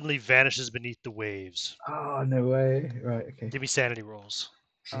it suddenly vanishes beneath the waves. Oh no way. Right. Okay. Give me sanity rolls.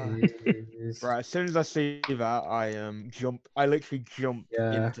 Jeez. Right, as soon as I see that, I jump. I literally jump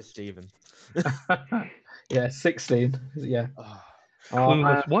Yeah. into Stephen. Yeah. 16. Yeah. Oh,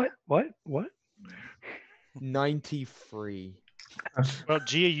 Clueless. What? 93. Well,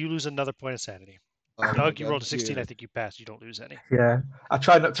 Gia, you lose another point of sanity. Oh my Doug, you God, rolled a 16. Gia. I think you passed. You don't lose any. Yeah. I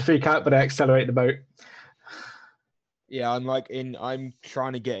try not to freak out, but I accelerate the boat. Yeah, I'm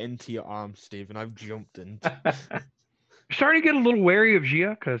trying to get into your arms, Stephen. I've jumped in. Starting to get a little wary of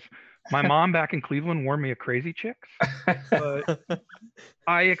Gia because my mom back in Cleveland warned me of crazy chicks, but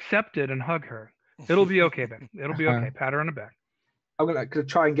I accept it and hug her. It'll be okay, Ben. It'll be okay. Pat her on the back. I'm gonna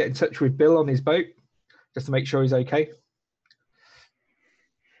try and get in touch with Bill on his boat just to make sure he's okay.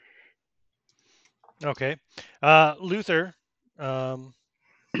 Okay. Luther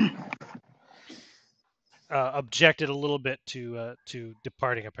objected a little bit to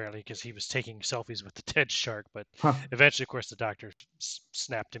departing, apparently, because he was taking selfies with the dead shark. But eventually, of course, the doctor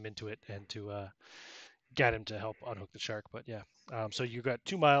snapped him into it and to get him to help unhook the shark. But yeah, so you got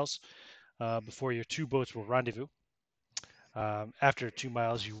 2 miles before your two boats will rendezvous. After 2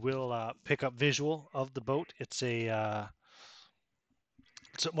 miles, you will pick up visual of the boat. It's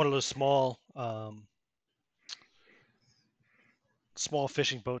one of those small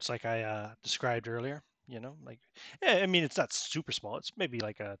fishing boats like I described earlier. I mean, it's not super small. It's maybe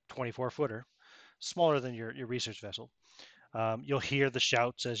like a 24-footer, smaller than your research vessel. You'll hear the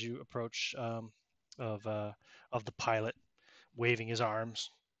shouts as you approach of the pilot waving his arms,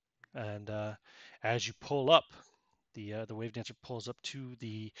 and as you pull up, the Wavedancer pulls up to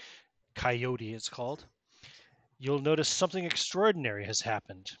the Coyote, it's called. You'll notice something extraordinary has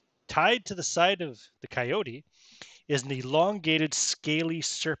happened. Tied to the side of the Coyote is an elongated, scaly,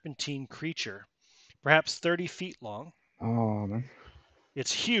 serpentine creature, perhaps 30 feet long. Oh man.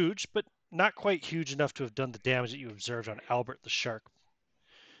 It's huge, but not quite huge enough to have done the damage that you observed on Albert the shark.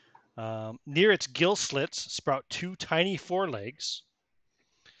 Near its gill slits sprout 2 tiny forelegs.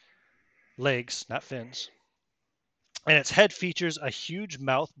 Legs, not fins. And its head features a huge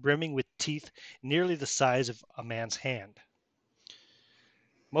mouth brimming with teeth nearly the size of a man's hand.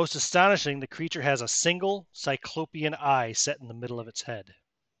 Most astonishing, the creature has a single cyclopean eye set in the middle of its head,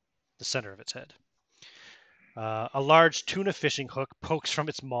 the center of its head. A large tuna fishing hook pokes from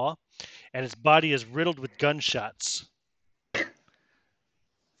its maw, and its body is riddled with gunshots.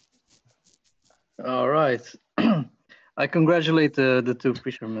 All right. I congratulate the two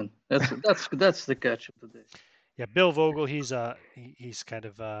fishermen. That's the catch of the day. Yeah, Bill Vogel. He's kind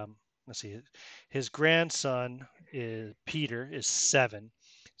of let's see. His grandson is Peter is 7,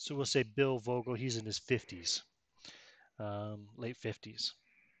 so we'll say Bill Vogel. He's in his 50s, late 50s.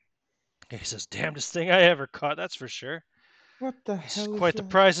 He says, "Damnedest thing I ever caught. That's for sure. What the It's hell? quite the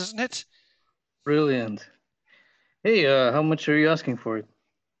prize, isn't it?" Brilliant. Hey, how much are you asking for it?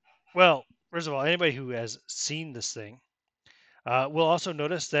 Well, first of all, anybody who has seen this thing will also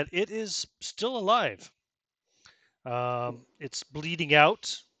notice that it is still alive. It's bleeding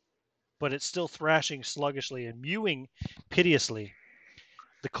out, but it's still thrashing sluggishly and mewing piteously.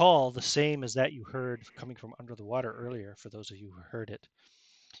 the call the same as that you heard coming from under the water earlier, for those of you who heard it.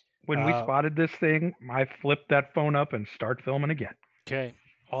 When we Uh, spotted this thing, I flipped that phone up and start filming again. Okay,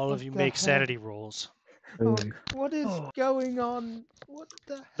 all of What you the make hell? sanity rolls. What is Oh. going on? What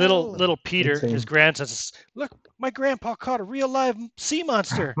the Little hell? Peter, too. his grandson says, "Look, my grandpa caught a real live sea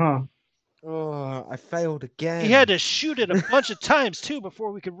monster. Oh, Oh, I failed again. He had to shoot it a bunch of times too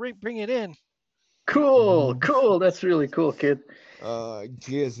before we could bring it in." Cool, cool. That's really cool, kid.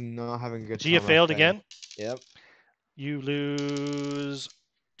 Gia's not having a good Gia time. I failed failed. again. Yep. You lose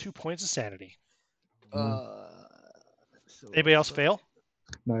 2 points of sanity. So Anybody else so- fail?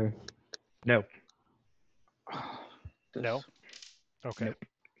 no. No. No. Okay.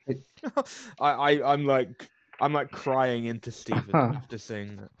 Nope. I'm like crying into Stephen after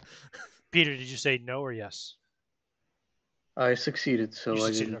saying that. Peter, did you say no or yes? I succeeded, so You I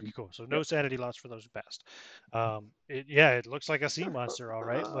succeeded. didn't. Okay, cool. So no sanity loss for those who passed. It looks like a sea monster, all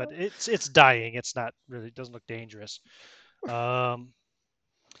right, but it's dying. It's not really. It doesn't look dangerous. Bill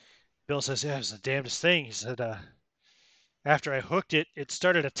says, "Yeah, it was the damnedest thing." He said, "After I hooked it, it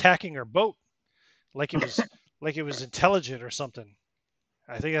started attacking our boat, like it was intelligent or something.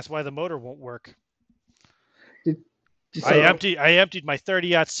 I think that's why the motor won't work." I emptied my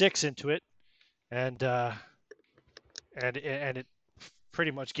 30-06 into it, and it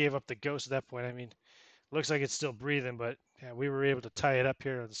pretty much gave up the ghost at that point. I mean, looks like it's still breathing, but yeah, we were able to tie it up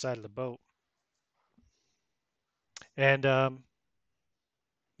here on the side of the boat. And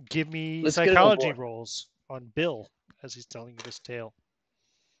give me Let's get it on psychology board. rolls on Bill as he's telling you this tale.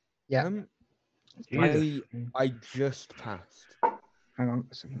 Yeah. Jesus. I just passed. Hang on.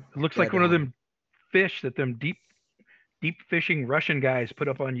 It looks like one of them fish that them deep fishing Russian guys put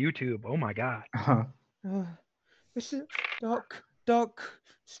up on YouTube. Oh my god. Mr. Doc,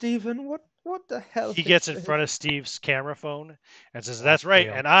 Stephen, what the hell? He gets in front of Steve's camera phone and says, Oh, "That's right,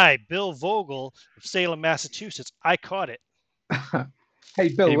 failed. and I, Bill Vogel of Salem, Massachusetts, I caught it." Hey,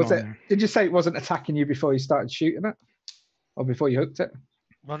 Bill, Game was on it? there. Did you say it wasn't attacking you before you started shooting it, or before you hooked it?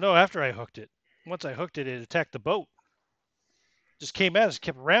 Well, no, after I hooked it. Once I hooked it, it attacked the boat. Just came at us,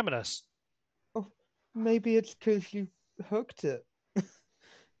 kept ramming us. Oh, maybe it's because you hooked it.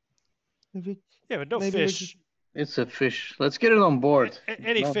 Maybe. Yeah, but no Maybe fish. It's a fish. Let's get it on board.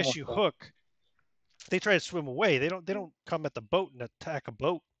 Any No fish more you stuff. hook, they try to swim away. They don't come at the boat and attack a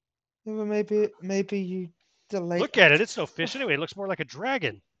boat. Maybe you delayed. Look at it. It's no fish anyway. It looks more like a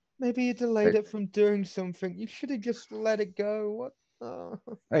dragon. Maybe you delayed it from doing something. You should have just let it go. What? Oh.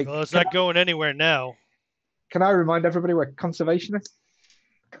 Hey, Well, it's not going anywhere now. can I remind everybody we're conservationists?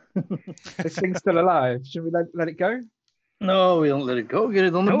 This thing's still alive. Should we let it go? No, we don't let it go. Get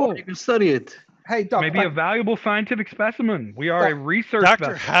it on the board. No. You can study it. Hey, Doc. Maybe a valuable scientific specimen. We are a research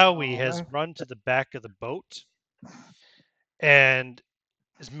Dr. vessel. Howie has run to the back of the boat and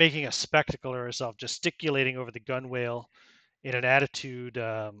is making a spectacle of herself, gesticulating over the gunwale in an attitude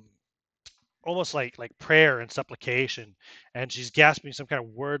almost like prayer and supplication, and she's gasping some kind of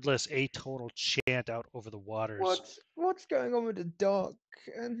wordless atonal chant out over the waters. What's going on with the doc?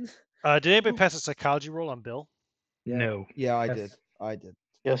 And Did anybody pass a psychology roll on Bill? No. yeah, I Yes. did.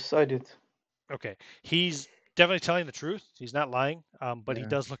 Yes, I did. Okay, he's definitely telling the truth. He's not lying, but he Yeah.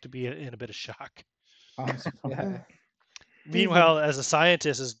 does look to be in a bit of shock. Yeah. Meanwhile, as a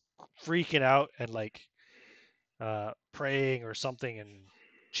scientist is freaking out and like praying or something and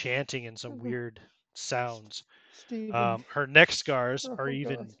chanting in some weird sounds. Stephen. Her neck scars Oh, are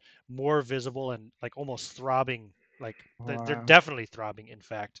even God. more visible and like almost throbbing. Like they're Wow. definitely throbbing. In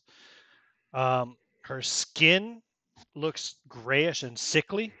fact, her skin looks grayish and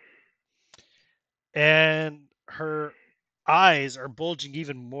sickly, and her eyes are bulging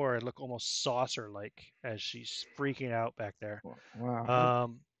even more and look almost saucer-like as she's freaking out back there.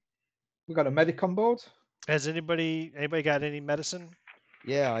 Wow. We got a medic on board. Has anybody got any medicine?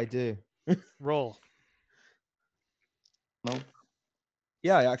 Yeah, I do. Roll. No.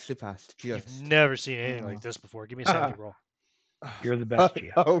 Yeah, I actually passed. You've Just. never seen anything like this before. Give me a sanity roll. You're the best,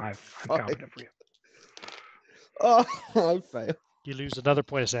 Gia. Oh, I'm fine. confident for you. Oh, I failed. You lose another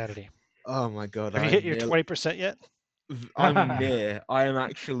point of sanity. Oh my God. Have you hit your 20% yet? I'm near. I am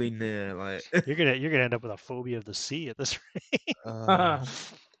actually near. Like. You're gonna end up with a phobia of the sea at this rate.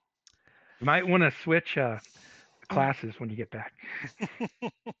 You might want to switch classes when you get back.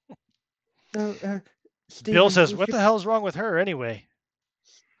 No, Bill Stephen, says, we "What should- the hell's wrong with her anyway?"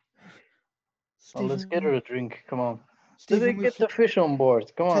 Well, let's get her a drink. Come on. Stephen, Did they we get the should fish on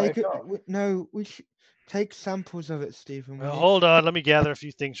board? Come on. take it. come on. No, we should take samples of it, Stephen. We Well, need- hold on. Let me gather a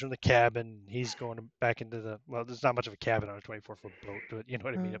few things from the cabin. He's going back into the. Well, there's not much of a cabin on a 24-foot boat, but you know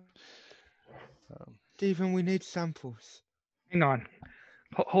what I mean. Stephen, we need samples. Hang on.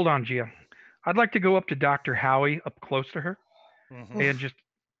 Hold on, Gia. I'd like to go up to Dr. Howie, up close to her, Mm-hmm. and just,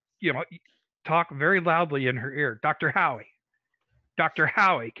 talk very loudly in her ear. Dr. Howie. Dr.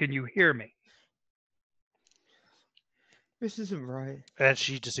 Howie, can you hear me? This isn't right. And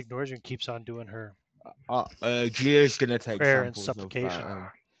she just ignores you and keeps on doing her Gia's gonna take prayer and samples supplication. of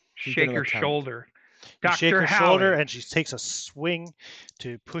that. She's Shake gonna her attempt. shoulder. You Dr. shake her Howie. shoulder, and she takes a swing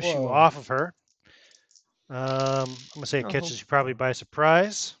to push you Whoa. off of her. I'm gonna say it Oh. catches you probably by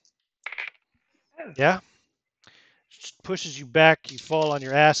surprise. Yeah. She pushes you back. You fall on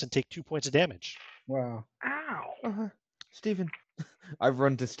your ass and take 2 points of damage. Wow. Ow. Stephen. I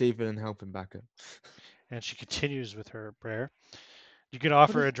run to Stephen and help him back up. And she continues with her prayer. You can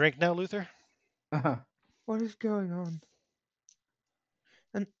offer a drink now, Luther? What is going on?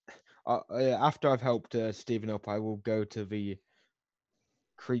 And after I've helped Stephen up, I will go to the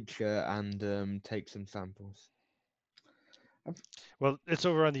creature and take some samples. Well, it's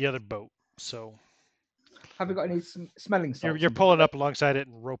over on the other boat, so Have we got any smelling salts? you're pulling up alongside it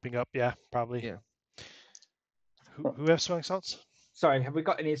and roping up. Yeah, probably. Yeah. Who have smelling salts? Sorry, have we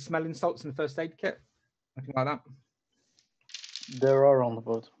got any smelling salts in the first aid kit? Anything like that? There are on the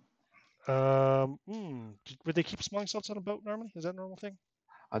boat. Would they keep smelling salts on a boat normally? Is that a normal thing?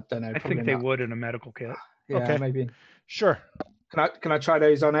 I don't know. I think they would in a medical kit. Yeah, Okay. maybe. Sure. Can I try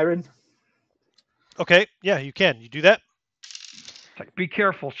those on Erin? Okay, yeah, you can. You do that. It's like, be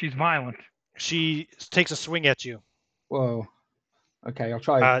careful, she's violent. She takes a swing at you. Whoa. Okay, I'll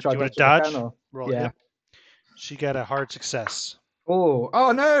try. Do you want to dodge dodge? if I can, or- Roll, yeah. She got a hard success. Oh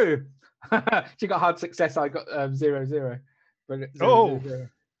no! She got hard success. I got 0-0. Brilliant. Oh. 0-0.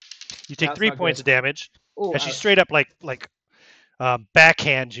 You take That's 3 not points good. of damage, Oh, and she ouch. straight up like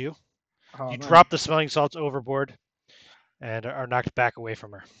backhands you. Oh, You man. drop the smelling salts overboard, and are knocked back away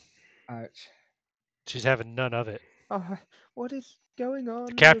from her. Ouch. She's having none of it. What is going on?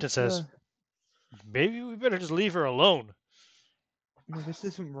 The captain with, says, "Maybe we better just leave her alone." No, this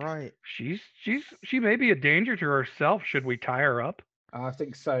isn't right. She may be a danger to herself. Should we tie her up? I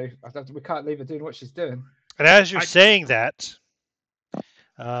think so. We can't leave her doing what she's doing. And as you're saying that,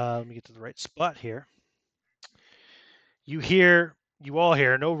 let me get to the right spot here. You all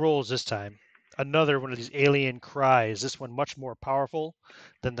hear, no rolls this time, another one of these alien cries, this one much more powerful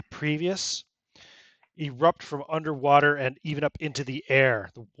than the previous, erupt from underwater and even up into the air.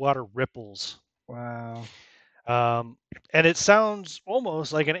 The water ripples. Wow. And it sounds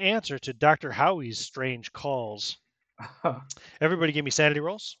almost like an answer to Dr. Howie's strange calls. Everybody give me sanity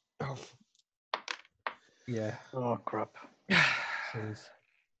rolls. Oh, Yeah. Oh crap. Jeez.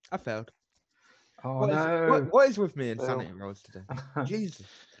 I failed. Oh no. What is with me in sanity rolls today? Jesus.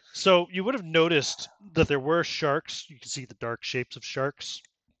 So you would have noticed that there were sharks. You can see the dark shapes of sharks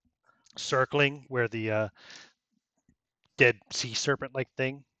circling where the dead sea serpent-like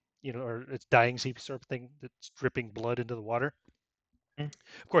thing, or it's dying sea serpent thing that's dripping blood into the water. Of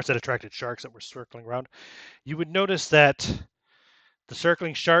course, that attracted sharks that were circling around. You would notice that the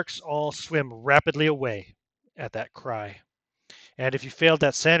circling sharks all swim rapidly away at that cry. And if you failed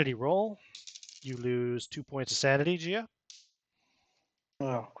that sanity roll, you lose 2 points of sanity, Gia.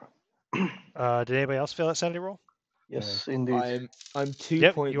 Oh crap. Did anybody else fail that sanity roll? Yes, indeed. I'm 2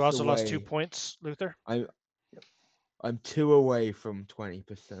 Yep, points you also away. lost 2 points, Luther. I'm 2 away from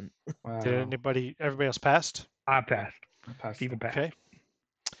 20%. Wow. Did everybody else passed? I passed. I passed. Stephen passed. Okay.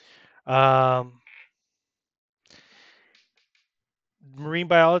 Marine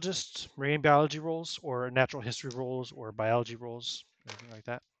biology rolls, or natural history rolls, or biology rolls, anything like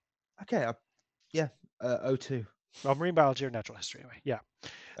that. Okay, 02. Well, marine biology or natural history, anyway. Yeah,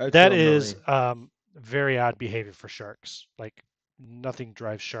 02 that on is marine. very odd behavior for sharks. Like nothing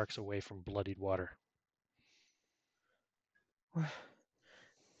drives sharks away from bloodied water.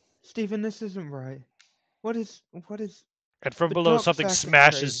 Stephen, this isn't right. What is? And from The below, dock's something acting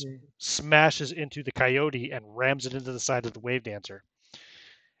crazy. smashes into the coyote and rams it into the side of the Wavedancer.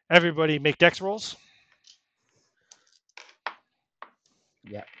 Everybody make dex rolls.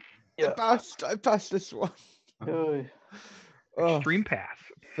 Yeah. I passed this one. Oy. Oh, Extreme pass.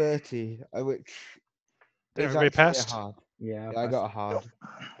 30, which is Everybody actually passed? a hard. Yeah. I got a hard.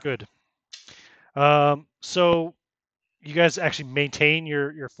 Good. So you guys actually maintain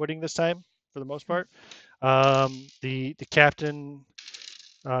your footing this time for the most part. The captain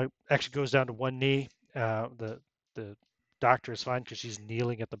actually goes down to one knee. The doctor is fine because she's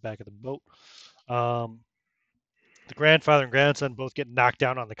kneeling at the back of the boat. The grandfather and grandson both get knocked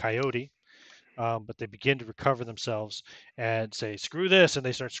down on the coyote, but they begin to recover themselves and say, "Screw this!" and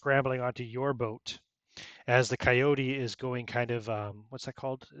they start scrambling onto your boat as the coyote is going kind of what's that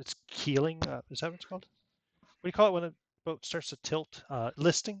called? It's keeling. Is that what it's called? What do you call it when boat starts to tilt.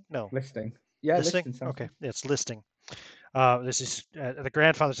 Listing? No. Listing. Yeah, Listing? listing sounds Okay, good. it's listing. This is the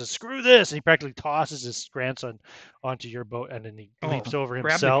grandfather says, "Screw this!" And he practically tosses his grandson onto your boat, and then he leaps over Grab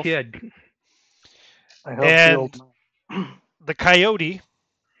the himself. kid. I help the old And man. the coyote,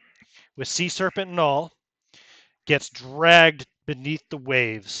 with sea serpent and all, gets dragged beneath the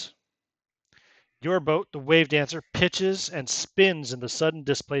waves. Your boat, the Wavedancer, pitches and spins in the sudden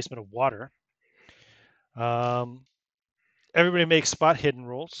displacement of water. Everybody makes spot hidden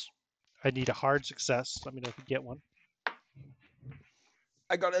rolls. I need a hard success. Let me know if you get one.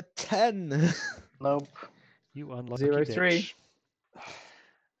 I got a 10. Nope. You unlucky 0, bitch. 3.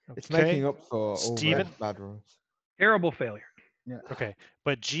 It's Okay. making up for all Steven? those bad rolls. Terrible failure. Yeah. Okay,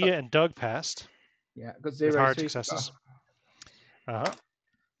 but Gia and Doug passed Yeah, got with 0, hard 3. successes.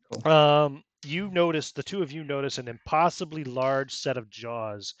 Cool. You notice, the two of you notice an impossibly large set of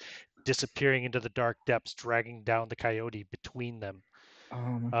jaws disappearing into the dark depths, dragging down the coyote between them.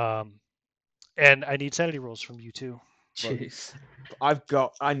 And I need sanity rolls from you too. Jeez.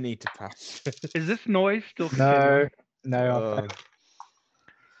 I need to pass. Is this noise still continuing? No.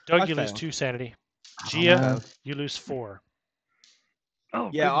 Doug, I you lose failed. 2 sanity. Oh, Gia, man. you lose 4. Oh,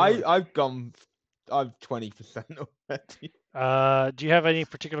 Yeah, good Lord. I've 20% already. Do you have any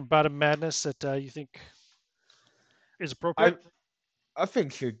particular bout of madness that you think is appropriate? I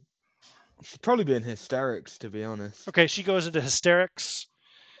think she'd probably be in hysterics, to be honest. Okay, she goes into hysterics,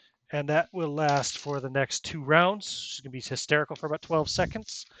 and that will last for the next 2 rounds. She's going to be hysterical for about 12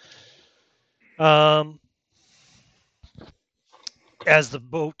 seconds. As the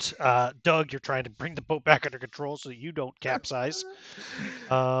boat, Doug, you're trying to bring the boat back under control so that you don't capsize.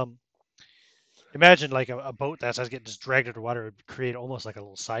 Imagine like a boat that size getting just dragged under water would create almost like a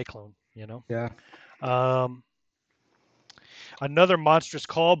little cyclone, you know? Yeah. Another monstrous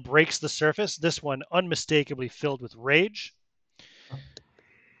call breaks the surface, this one unmistakably filled with rage.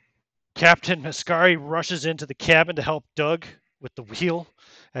 Captain Mascari rushes into the cabin to help Doug with the wheel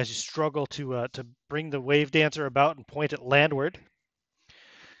as you struggle to bring the Wavedancer about and point it landward.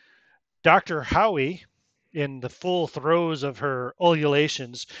 Dr. Howie, in the full throes of her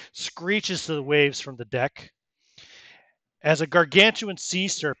ululations, screeches to the waves from the deck. As a gargantuan sea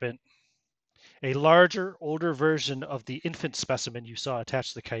serpent, a larger, older version of the infant specimen you saw attached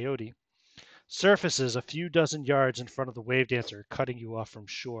to the coyote, surfaces a few dozen yards in front of the Wavedancer, cutting you off from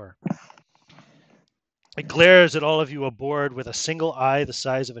shore. It glares at all of you aboard with a single eye the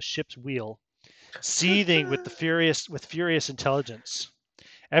size of a ship's wheel, seething with furious intelligence.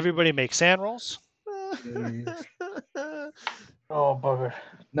 Everybody make sand rolls. Jeez. Oh, bugger.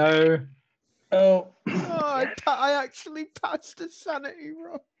 No. Oh. I actually passed the sanity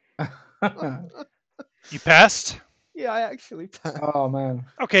roll. You passed? Yeah, I actually passed. Oh, man.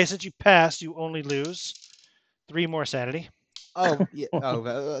 Okay, since you passed, you only lose 3 more sanity. Oh, yeah. Oh,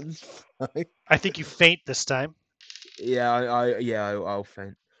 that's fine. I think you faint this time. Yeah, I'll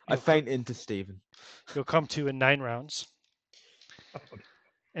faint. I faint into Stephen. You'll come to in 9 rounds.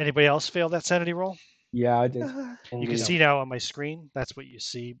 Anybody else fail that sanity roll? Yeah, I did. You can see now on my screen. That's what you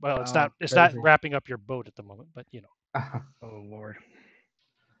see. Well, it's not Crazy. wrapping up your boat at the moment, but you know. Oh, Lord.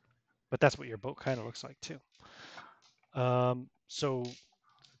 But that's what your boat kind of looks like too. So,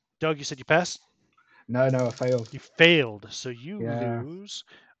 Doug, you said you passed? No, I failed. You failed, so you Yeah. lose.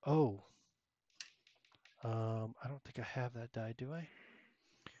 Oh. I don't think I have that die, do I?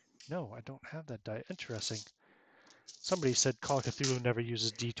 No, I don't have that die. Interesting. Somebody said Call of Cthulhu never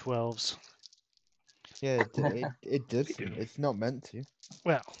uses D12s. Yeah, it does. It's not meant to.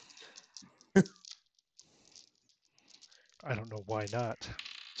 Well, I don't know why not.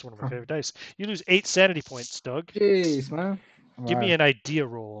 It's one of my favorite dice. You lose 8 sanity points, Doug. Jeez, man. Give me an idea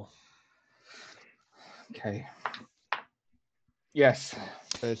roll. Okay. Yes.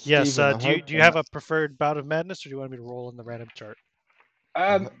 Yes. Stephen, Do you have a preferred bout of madness, or do you want me to roll in the random chart?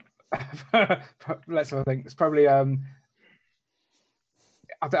 Let's have a think. It's probably I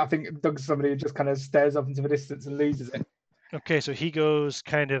think Doug's somebody who just kind of stares up into the distance and loses it. Okay, so he goes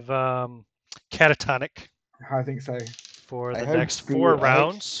kind of catatonic I think so. for the hope next Steve- 4 I hope-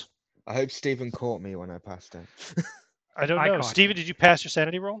 rounds. I hope Stephen caught me when I passed out. I don't I know. caught Steven, did you pass your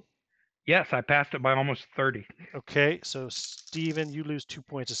sanity roll? Yes, I passed it by almost 30. Okay, so Steven, you lose 2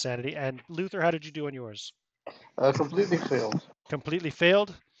 points of sanity. And Luther, how did you do on yours? Completely failed. Completely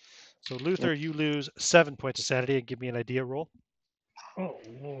failed. So Luther, you lose 7 points of sanity, and give me an idea roll. Oh,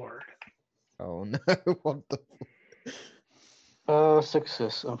 Lord. Oh no! What the?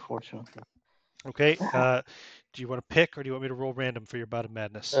 Success, unfortunately. Okay. Do you want to pick, or do you want me to roll random for your bout of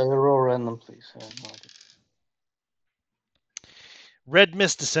madness? Roll random, please. Red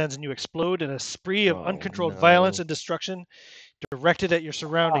mist descends and you explode in a spree of Oh, uncontrolled no. violence and destruction directed at your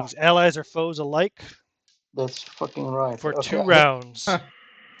surroundings, allies or foes alike, That's fucking right. for Okay. 2 rounds.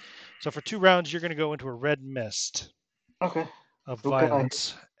 So for 2 rounds, you're going to go into a red mist Okay. of Who can I-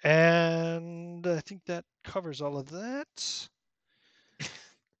 violence. And I think that covers all of that.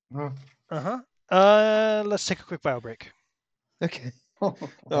 Oh, Let's take a quick bio break. Okay.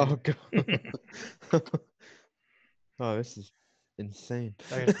 Oh, God. Oh, this is insane.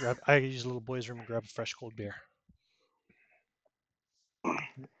 I gotta use a little boy's room and grab a fresh cold beer.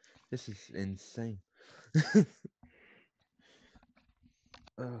 This is insane.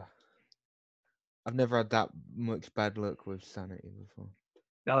 I've never had that much bad luck with sanity before.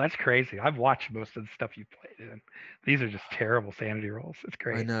 No, that's crazy. I've watched most of the stuff you played, and these are just terrible sanity rolls. It's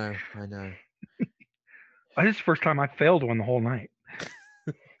great. I know. This is the first time I failed one the whole night.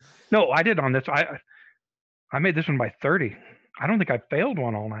 No, I did on this. I made this one by 30. I don't think I failed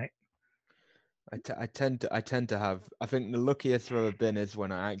one all night. I tend to have. I think the luckiest I've ever been is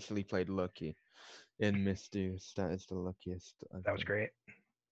when I actually played lucky in Misdeuce. That is the luckiest. That was great.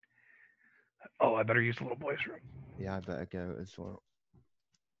 Oh, I better use the little boy's room. Yeah, I better go as well.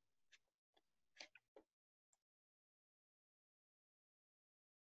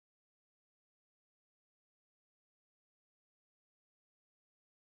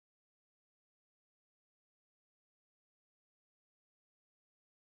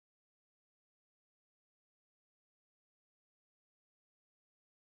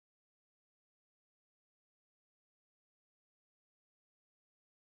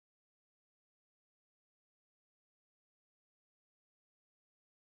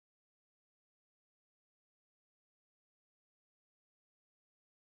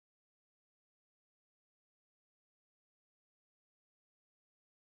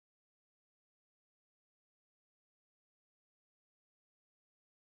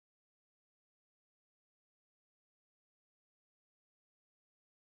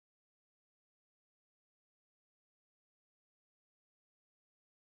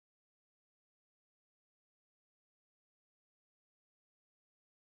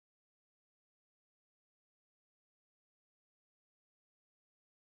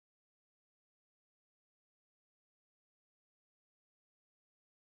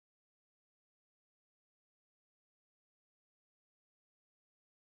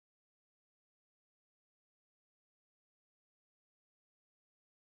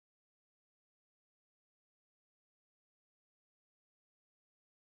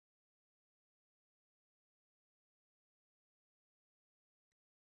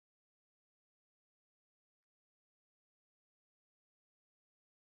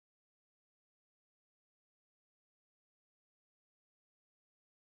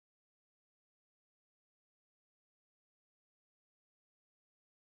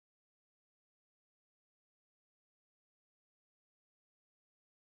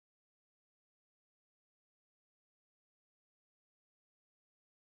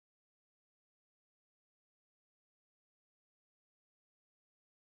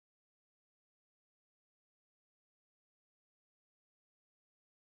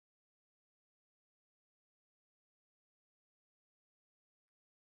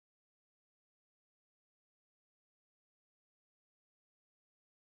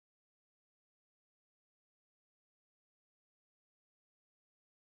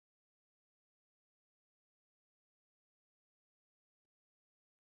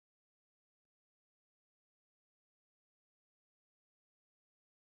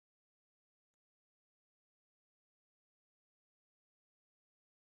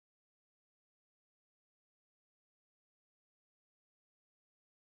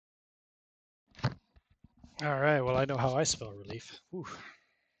 All right. Well, I know how I spell relief. Whew.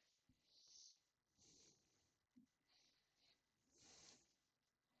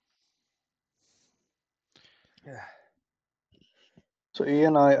 Yeah. So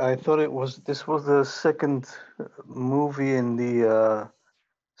Ian, I thought this was the second movie in the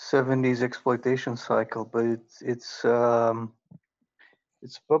 70s exploitation cycle, but it's a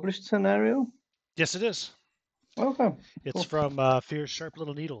published scenario. Yes, it is. Okay. It's Cool. from Fear's Sharp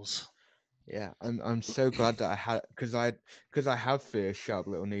Little Needles. Yeah, I'm so glad that I had because I have Fear Sharp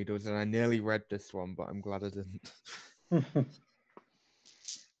Little Needles and I nearly read this one, but I'm glad I didn't.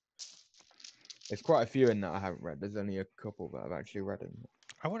 There's quite a few in that I haven't read. There's only a couple that I've actually read in.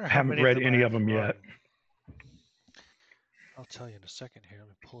 I wonder I how haven't many read of them any I've of them run. yet. I'll tell you in a second here. Let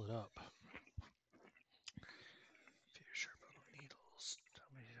me pull it up. Fear Sharp Little Needles. How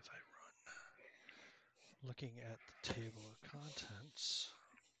many have I run? Looking at the table of contents,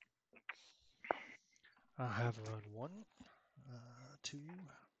 I have run one. 2,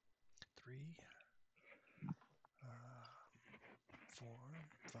 3, 4,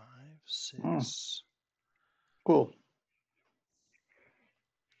 5, 6, Cool.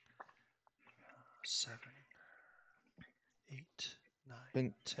 7, 8, 9,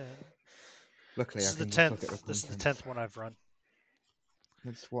 Think- 10. Luckily, This I is the can just look at the 10th. This is the contents. 10th one I've run.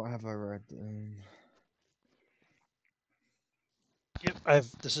 What have I read? Yep,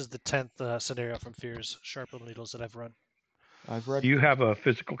 this is the 10th scenario from Fear's Sharp Little Needles that I've run. I've read. Do you have a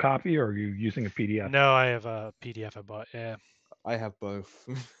physical copy, or are you using a PDF? No, I have a PDF I bought. Yeah. I have both.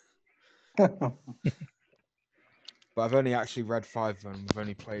 But I've only actually read 5 of them. I've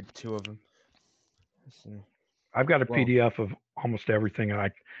only played 2 of them. So, I've got a Well- PDF of almost everything. I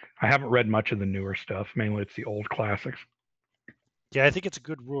haven't read much of the newer stuff. Mainly, it's the old classics. Yeah, I think it's a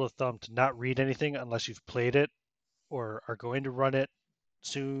good rule of thumb to not read anything unless you've played it or are going to run it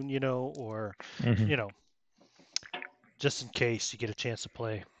soon, or, Mhm. Just in case you get a chance to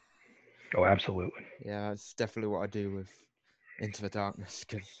play. Oh, absolutely. yeah, that's definitely what I do with Into the Darkness,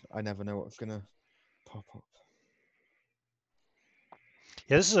 because I never know what's gonna pop up.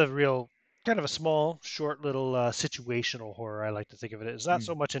 Yeah, this is a real kind of a small, short little situational horror. I like to think of it. It's not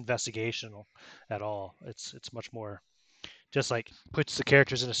so much investigational at all. It's much more just like puts the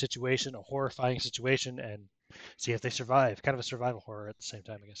characters in a situation, a horrifying situation, and see if they survive. Kind of a survival horror at the same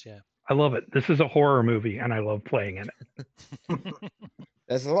time, I guess. Yeah. I love it. This is a horror movie, and I love playing in it.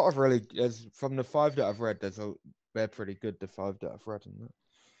 There's a lot of really. From the 5 that I've read, they're pretty good. The 5 that I've read.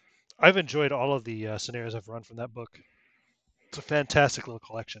 I've enjoyed all of the scenarios I've run from that book. It's a fantastic little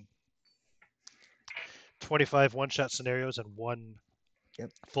collection. 25 one-shot scenarios and one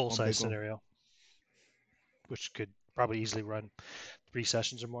full-size big one. scenario, which could probably easily run 3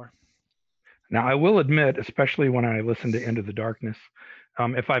 sessions or more. Now, I will admit, especially when I listen to Into the Darkness,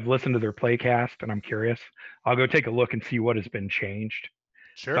 if I've listened to their playcast and I'm curious, I'll go take a look and see what has been changed.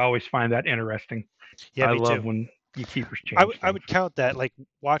 Sure. I always find that interesting. Yeah, I me love too. when you keepers change. I would count that like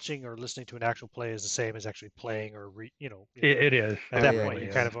watching or listening to an actual play is the same as actually playing or It is. At It that yeah, point, really you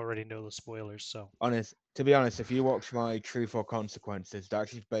is. kind of already know the spoilers. So To be honest, if you watch my Truth or Consequences, they're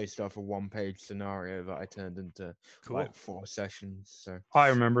actually based off a 1-page scenario that I turned into cool. like 4 sessions. So I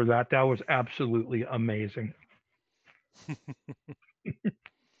remember that. That was absolutely amazing.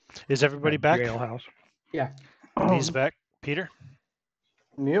 Is everybody That back? Jailhouse. Yeah. He's back. Peter?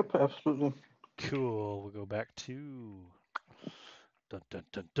 Yep, absolutely. Cool. We'll go back to dun dun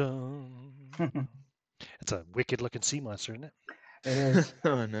dun dun. It's a wicked looking sea monster, isn't it? It is.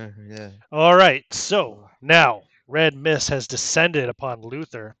 oh no, yeah. All right. So now Red Mist has descended upon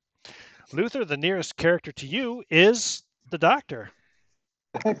Luther. Luther, the nearest character to you is the Doctor.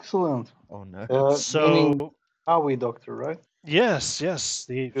 Excellent. Oh no. Meaning So Howie Doctor, right? yes.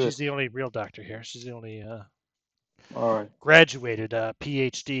 Good. She's the only real Doctor here. She's the only All right. graduated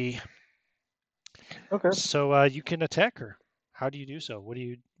PhD. Okay. So you can attack her. How do you do so? What do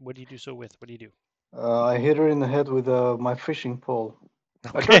you do so with? What do you do? I hit her in the head with my fishing pole.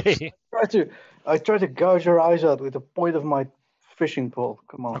 Okay. I try to gouge her eyes out with the point of my fishing pole.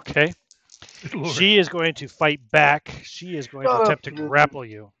 Come on. Okay. Good Lord. She is going to fight back. She is going to Shut attempt up, to you grapple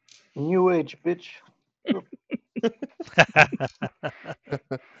you. New age, bitch.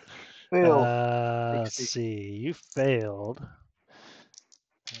 Fail. Let's see. You failed.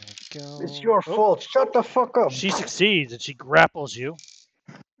 There we go. It's your fault. Shut the fuck up. She succeeds and she grapples you.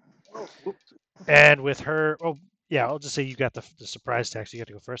 Oh, whoops. And with her, I'll just say you got the surprise attack, so you got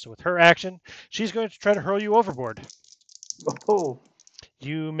to go first. So with her action, she's going to try to hurl you overboard. Oh.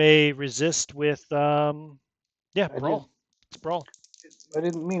 You may resist with, brawl. It's brawl. I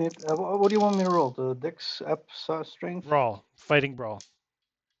didn't mean it. What do you want me to roll? The Dex app strength? Brawl. Fighting brawl.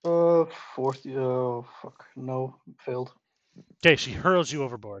 40. Oh, fuck. No. Failed. Okay, she hurls you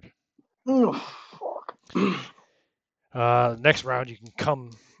overboard. Oh, fuck. Next round, you can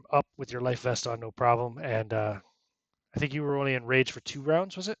come up with your life vest on, no problem. And I think you were only enraged for 2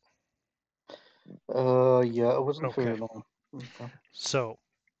 rounds, was it? Yeah, it wasn't Okay. very long. Okay. So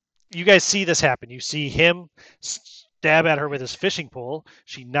you guys see this happen. You see him stab at her with his fishing pole.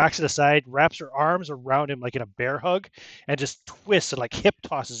 She knocks it aside, wraps her arms around him like in a bear hug, and just twists and like hip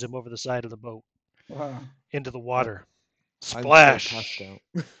tosses him over the side of the boat into the water. Splash! I'm still passed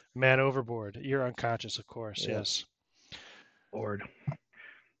out. Man overboard. You're unconscious, of course. Yeah. Yes. Lord.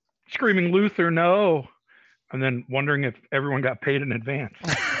 Screaming Luther, no. And then wondering if everyone got paid in advance.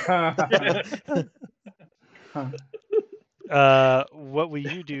 What will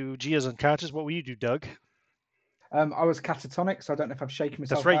you do? Gia's unconscious. What will you do, Doug? I was catatonic, so I don't know if I've shaken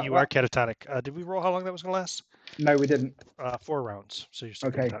myself. That's right. out You of are that. catatonic. Did we roll how long that was going to last? No, we didn't. 4 rounds. So you're still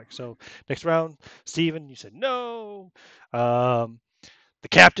Okay. catatonic. So next round, Steven, you said no. The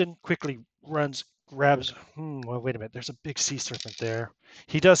captain quickly runs, grabs. Well, wait a minute. There's a big sea serpent there.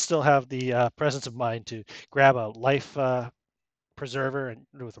 He does still have the presence of mind to grab a life preserver and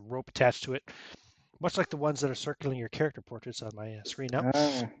with a rope attached to it, much like the ones that are circling your character portraits on my screen now.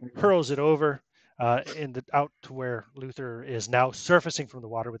 Hurls it over out to where Luther is now surfacing from the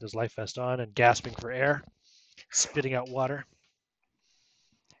water with his life vest on and gasping for air, spitting out water.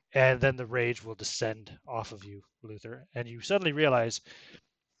 And then the rage will descend off of you, Luther, and you suddenly realize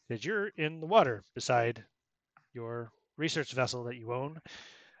that you're in the water beside your research vessel that you own,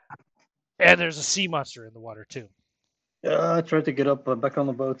 and there's a sea monster in the water too. Yeah, I try to get up back on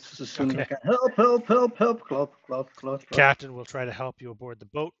the boat as soon as I Okay. can. Help, help, help, help. Clop, clop, clop, clop. Captain will try to help you aboard the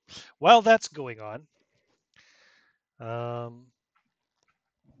boat. While that's going on,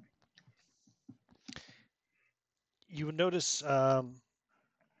 you would notice,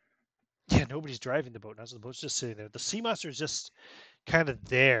 nobody's driving the boat now, so the boat's just sitting there. The sea monster is just kind of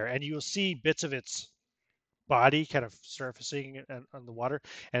there, and you'll see bits of its body kind of surfacing on the water,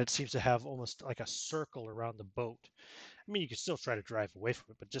 and it seems to have almost like a circle around the boat. I mean, you can still try to drive away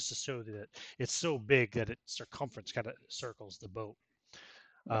from it, but just to show that it's so big that its circumference kind of circles the boat.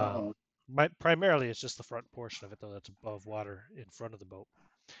 Primarily, it's just the front portion of it, though, that's above water in front of the boat.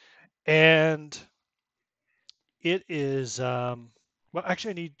 And it is, well,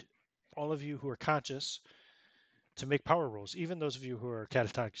 actually, I need all of you who are conscious to make power rolls. Even those of you who are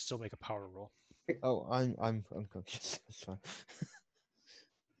catatonic still make a power roll. Oh, I'm unconscious. That's fine.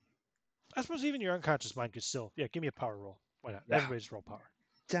 I suppose even your unconscious mind could still, give me a power roll. Why not? Yeah. Everybody's roll power.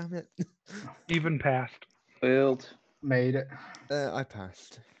 Damn it. Even passed. Failed. Made it. I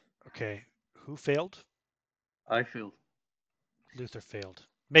passed. Okay, who failed? I failed. Luther failed.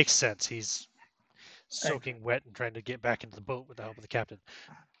 Makes sense. He's soaking wet and trying to get back into the boat with the help of the captain.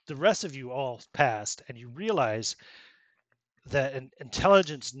 The rest of you all passed, and you realize that an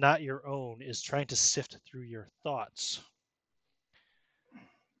intelligence not your own is trying to sift through your thoughts.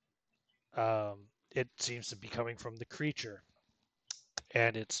 It seems to be coming from the creature,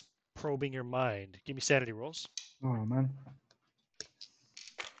 and it's probing your mind. Give me sanity rolls. Oh man.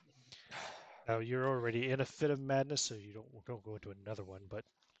 Now you're already in a fit of madness, so you don't go into another one. But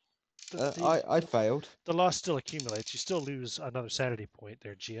I failed. The loss still accumulates. You still lose another sanity point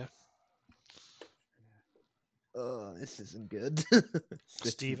there, Gia. This isn't good.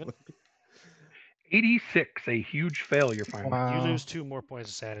 Steven? 86, a huge failure finally. Wow. You lose 2 more points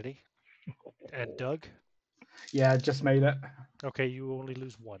of sanity. And Doug? Yeah, just made it. Okay, you only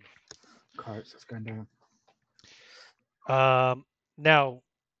lose 1. Quotes, it's going down. Now,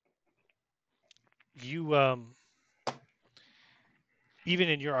 you even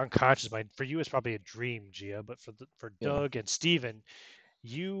in your unconscious mind, for you it's probably a dream, Gia, but for Doug and Steven,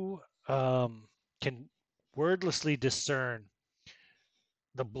 you can wordlessly discern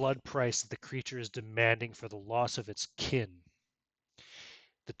the blood price that the creature is demanding for the loss of its kin.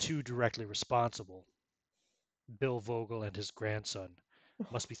 The 2 directly responsible, Bill Vogel and his grandson,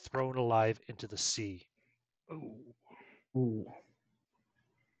 must be thrown alive into the sea. Ooh.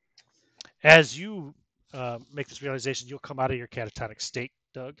 As you make this realization, you'll come out of your catatonic state,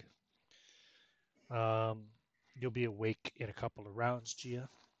 Doug. You'll be awake in a couple of rounds, Gia.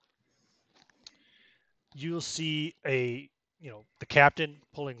 You'll see the captain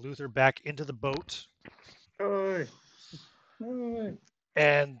pulling Luther back into the boat. Oy.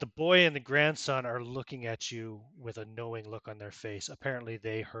 And the boy and the grandson are looking at you with a knowing look on their face. Apparently,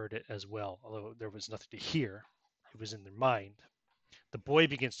 they heard it as well, although there was nothing to hear. It was in their mind. The boy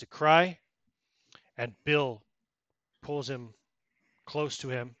begins to cry, and Bill pulls him close to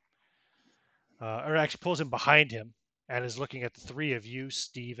him, or actually pulls him behind him, and is looking at the 3 of you,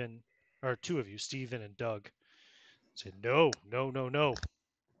 Steven, or 2 of you, Steven and Doug. Say, no, no, no, no.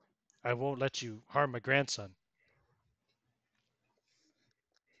 I won't let you harm my grandson.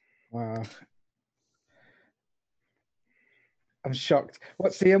 Wow. I'm shocked.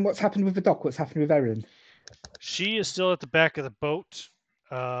 What's happened with the doc? What's happened with Erin? She is still at the back of the boat.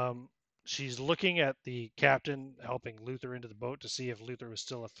 She's looking at the captain helping Luther into the boat to see if Luther was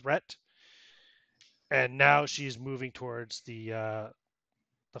still a threat. And now she's moving towards the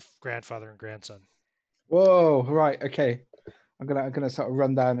grandfather and grandson. Whoa! Right. Okay. I'm gonna sort of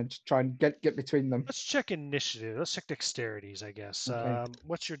run down and just try and get between them. Let's check initiative. Let's check dexterities, I guess. Okay.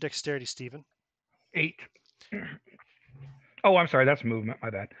 What's your dexterity, Steven? 8. Oh, I'm sorry. That's movement. My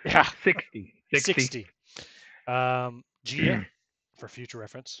bad. Yeah. 60. 60. Gia, for future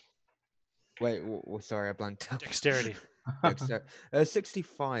reference. Wait, sorry, I blanked out. Dexterity. Dexter.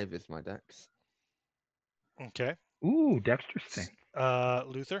 65 is my dex. Okay. Ooh, Dexter's thing.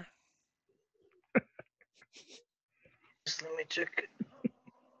 Luther. Just let me check.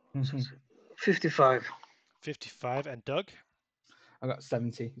 55. 55. And Doug? I got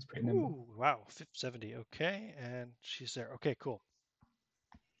 70. It's pretty nimble. Ooh, wow. 70. Okay. And she's there. Okay, cool.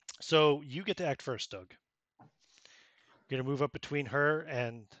 So you get to act first, Doug. You're going to move up between her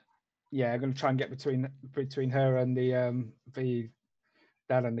and... Yeah, I'm gonna try and get between her and the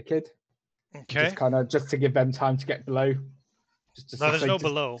dad and the kid. Okay. Just to give them time to get below. No, there's no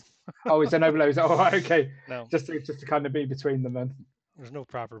below. Oh, is there no below? Oh, right, okay. No. Just to kind of be between them then. There's no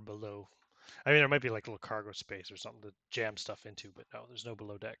proper below. I mean, there might be like a little cargo space or something to jam stuff into, but no, there's no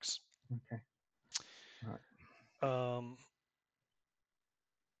below decks. Okay. Right.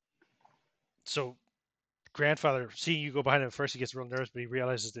 So grandfather, seeing you go behind him at first, he gets real nervous, but he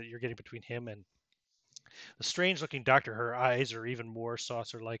realizes that you're getting between him and the strange-looking doctor. Her eyes are even more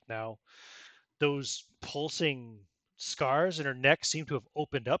saucer-like now. Those pulsing scars in her neck seem to have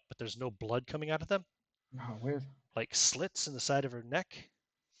opened up, but there's no blood coming out of them. Oh, weird. Like slits in the side of her neck.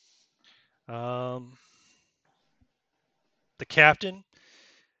 The captain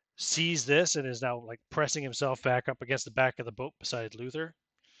sees this and is now like pressing himself back up against the back of the boat beside Luther,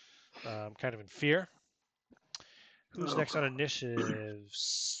 kind of in fear. Who's next on initiative?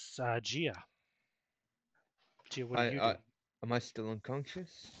 Gia. Gia, what do you do? Am I still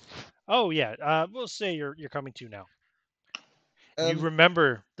unconscious? Oh yeah, we'll say you're coming to now. You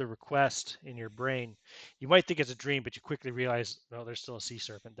remember the request in your brain. You might think it's a dream, but you quickly realize, no, there's still a sea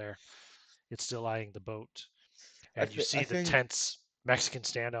serpent there. It's still eyeing the boat. And you see the tense Mexican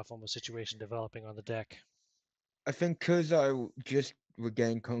standoff almost situation developing on the deck. I think because I just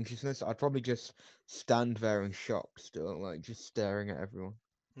regained consciousness, I'd probably just stand there in shock still, like just staring at everyone.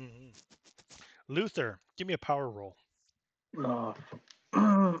 Mm-hmm. Luther, give me a power roll. All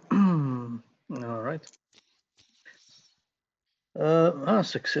right.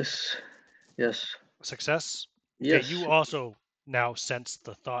 Success. Yes. Success? Yes. Okay, you also now sense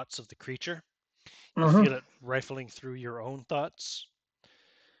the thoughts of the creature. You feel it rifling through your own thoughts.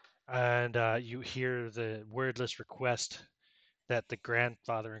 And you hear the wordless request that the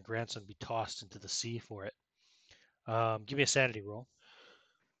grandfather and grandson be tossed into the sea for it. Give me a sanity roll.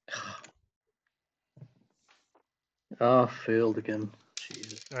 Failed again.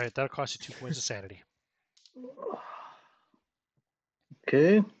 Jesus. All right, that'll cost you 2 points of sanity.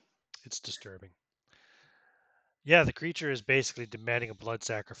 Okay. It's disturbing. Yeah, the creature is basically demanding a blood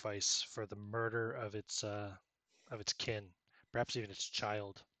sacrifice for the murder of its kin, perhaps even its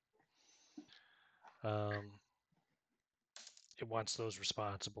child. It wants those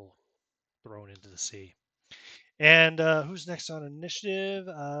responsible thrown into the sea. And who's next on initiative?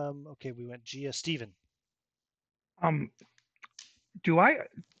 Okay, we went Gia. Steven. Do I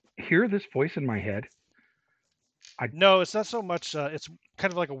hear this voice in my head? No, it's not so much. It's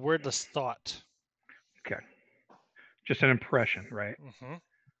kind of like a wordless thought. Okay. Just an impression, right? Mm-hmm.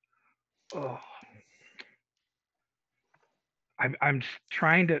 Oh. I'm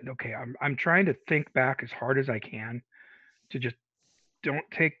trying to I'm trying to think back as hard as I can to just don't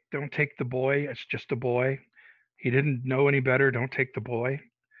take the boy. It's just a boy. He didn't know any better. Don't take the boy.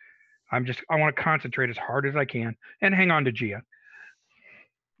 I want to concentrate as hard as I can and hang on to Gia.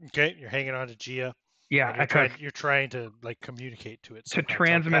 Okay, you're hanging on to Gia. Yeah, you're trying to like communicate to it. To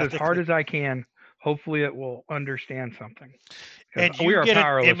transmit as hard as I can. Hopefully, it will understand something. And we are get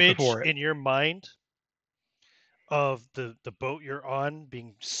powerless an image before it. in your mind of the boat you're on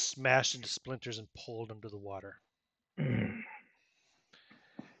being smashed into splinters and pulled under the water.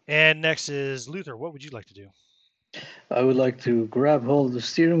 And next is Luther. What would you like to do? I would like to grab hold of the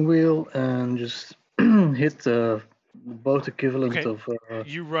steering wheel and just hit the boat equivalent of.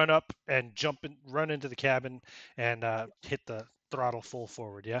 You run up and run into the cabin and hit the throttle full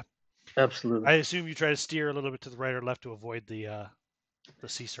forward. Yeah. Absolutely. I assume you try to steer a little bit to the right or left to avoid the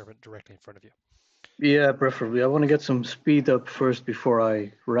sea serpent directly in front of you. Yeah, preferably. I want to get some speed up first before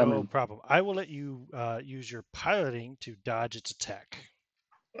I ram No problem. I will let you use your piloting to dodge its attack.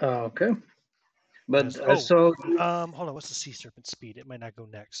 Okay. But hold on. What's the sea serpent speed? It might not go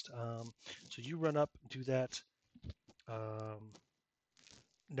next. So you run up and do that.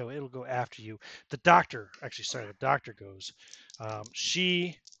 No, it'll go after you. The doctor goes.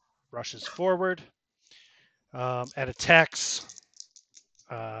 She rushes forward and attacks.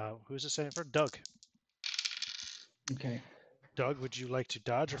 Who's it saying for? Doug. Okay. Doug, would you like to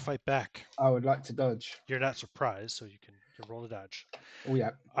dodge or fight back? I would like to dodge. You're not surprised, so you can roll to dodge. Oh yeah.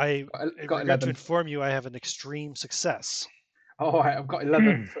 I regret to inform you I have an extreme success. All right, I've got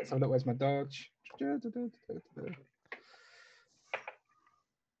 11. So let's have a look. Where's my dodge?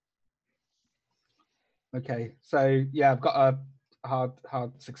 Okay, so yeah, I've got a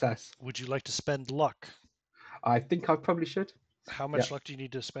hard success. Would you like to spend luck? I think I probably should. How much luck do you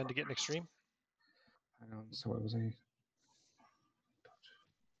need to spend to get an extreme? Hang on, so what was I?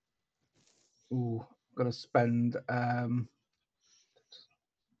 Ooh, got to spend 10.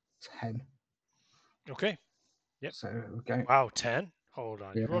 Okay. Yep. So okay. Wow, 10? Hold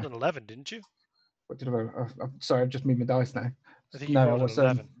on. You rolled Yeah. an 11, didn't you? What did I roll? I'm sorry, I've just moved my dice now. I think you No, I rolled an was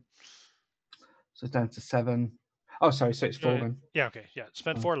 11. So it's down to 7. Oh, sorry, so it's 4 then. Yeah, okay. Yeah.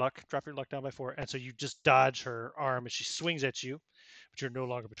 Spend 4 luck. Drop your luck down by 4. And so you just dodge her arm as she swings at you, but you're no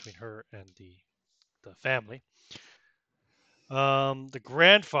longer between her and the family. The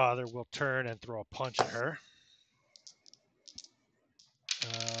grandfather will turn and throw a punch at her.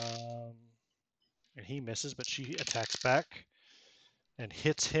 And he misses, but she attacks back and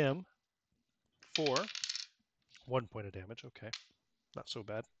hits him for 1 point of damage. Okay. Not so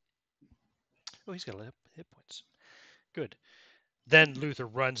bad. Oh, he's got hit points. Good. Then Luther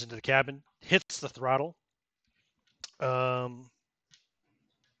runs into the cabin, hits the throttle. And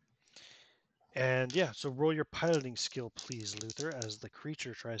yeah, so roll your piloting skill, please, Luther, as the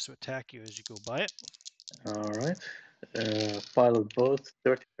creature tries to attack you as you go by it. All right. Pilot boat,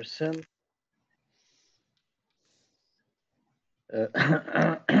 30%.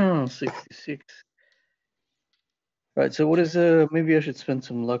 66. Right. So what is maybe I should spend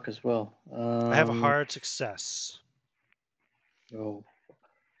some luck as well. I have a hard success. Oh.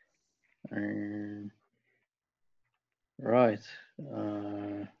 Right.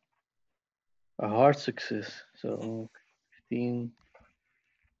 A hard success. So 15.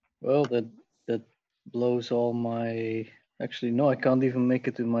 Well, that blows all my. Actually, no, I can't even make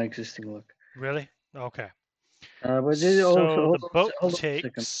it to my existing luck. Really? Okay. But So the boat hold on a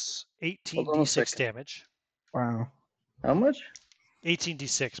second. takes 18d6 damage. Wow. How much?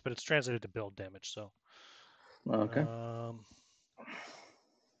 18d6, but it's translated to build damage. So. Okay.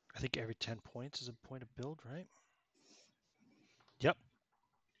 I think every 10 points is a point of build, right? Yep.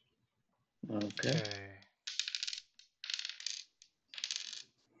 Okay.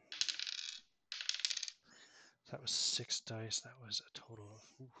 That was 6 dice. That was a total of.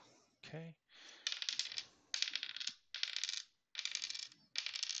 Okay.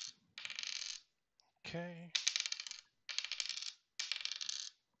 Okay.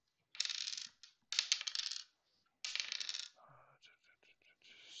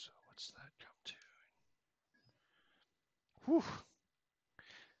 So what's that come to? Whew.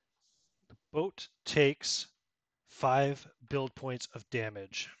 The boat takes 5 build points of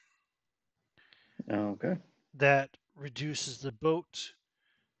damage. Okay. That reduces the boat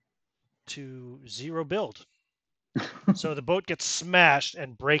to 0 build. So the boat gets smashed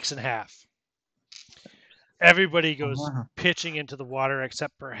and breaks in half. Everybody goes pitching into the water,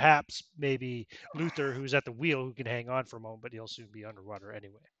 except perhaps maybe Luther, who's at the wheel, who can hang on for a moment, but he'll soon be underwater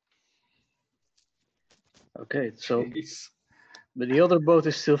anyway. Okay, so but the other boat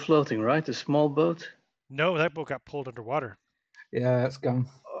is still floating, right? The small boat? No, that boat got pulled underwater. Yeah, it's gone.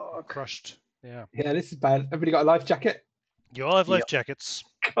 Oh, crushed. Yeah. Yeah, this is bad. Everybody got a life jacket? You all have life jackets.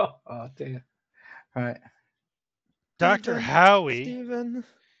 Oh, dear. All right. Dr. Howie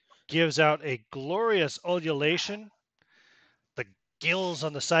gives out a glorious ululation. The gills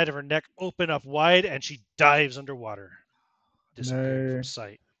on the side of her neck open up wide, and she dives underwater, disappearing from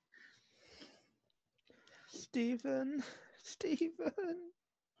sight. Stephen.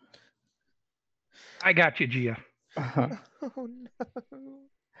 I got you, Gia. Oh no.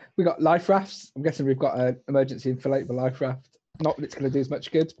 We got life rafts. I'm guessing we've got an emergency inflatable life raft. Not that it's going to do as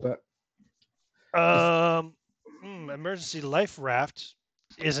much good, but emergency life raft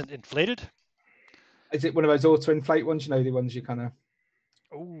isn't inflated. Is it one of those auto inflate ones? You know, the ones you kind of.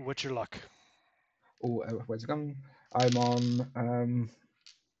 Oh, what's your luck? Oh, where's it gone? I'm on.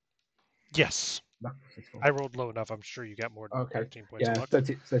 Yes. I rolled low enough. I'm sure you got more than 13 points of luck.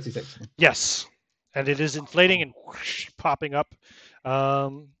 36. Yes. And it is inflating and whoosh, popping up.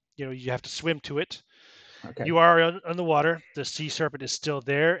 You have to swim to it. Okay. You are on the water. The sea serpent is still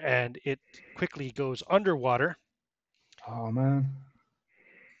there, and it quickly goes underwater. Oh, man.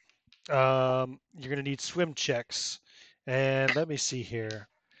 You're going to need swim checks. And let me see here.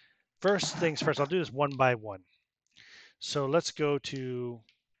 First things first, I'll do this one by one. So let's go to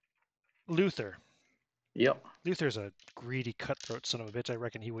Luther. Yep. Luther's a greedy, cutthroat son of a bitch. I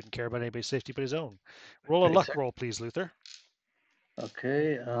reckon he wouldn't care about anybody's safety but his own. Roll a luck roll, please, Luther.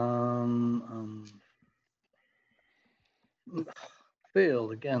 Okay.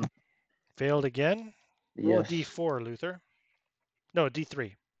 Failed again. Failed again? Roll Yes. a d4, Luther. No, a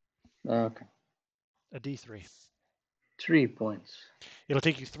D3. Okay. A D3. 3 points. It'll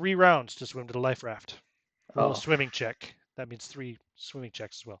take you 3 rounds to swim to the life raft. Roll Oh. a swimming check. That means 3 swimming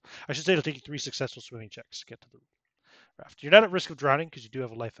checks as well. I should say it'll take you 3 successful swimming checks to get to the raft. You're not at risk of drowning because you do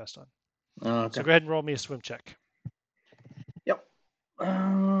have a life vest on. Okay. So go ahead and roll me a swim check. Yep.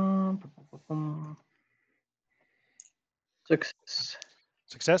 Success.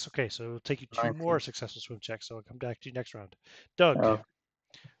 Success? Okay, so it'll take you 2 19. more successful swim checks. So I'll come back to you next round. Doug, Oh,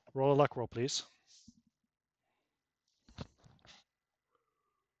 roll a luck roll, please.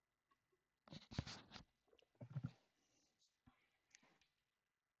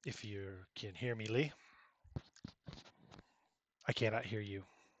 If you can hear me, Lee. I cannot hear you.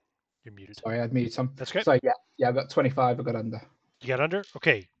 You're muted. Sorry, I had mute on. That's okay. So yeah, I got 25. I got under. You got under?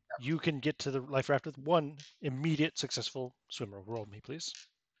 Okay. You can get to the life raft with 1 immediate successful swimmer. Roll me, please.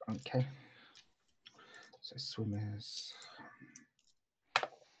 Okay. So swimmers.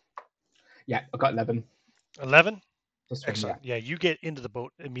 Yeah, I got 11. 11? To swim, Excellent. Yeah, you get into the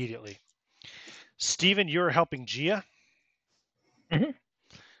boat immediately. Stephen, you're helping Gia. Mhm.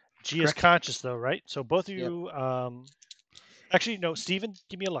 Gia's Correct. conscious though, right? So both of Yep. you actually no, Stephen,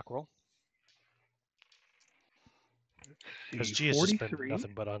 give me a luck roll. Because See, Gia's just been 43.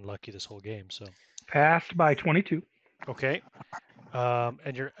 nothing but unlucky this whole game, so Passed by 22. okay.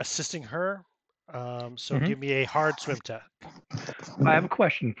 And you're assisting her. So Mhm. give me a hard swim test. I have a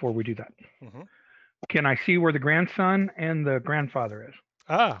question before we do that. Mhm. Can I see where the grandson and the grandfather is?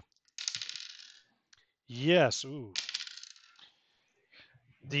 Ah. Yes. Ooh.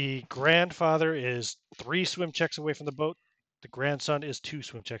 The grandfather is 3 swim checks away from the boat. The grandson is 2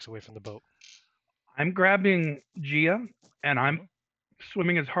 swim checks away from the boat. I'm grabbing Gia and I'm Mhm.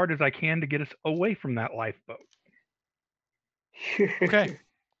 swimming as hard as I can to get us away from that lifeboat. Okay.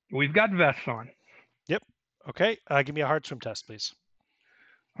 We've got vests on. Yep. Okay. Give me a hard swim test, please.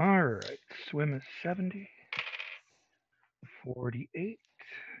 All right. Swim is 70, 48.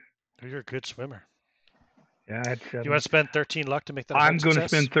 Oh, you're a good swimmer. Yeah, I had Do 70. you want to spend 13 luck to make that a I'm hard going to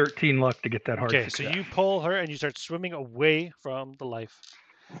success? spend 13 luck to get that hard Okay, success. so you pull her and you start swimming away from the life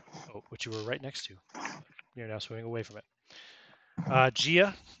boat, which you were right next to. You're now swimming away from it.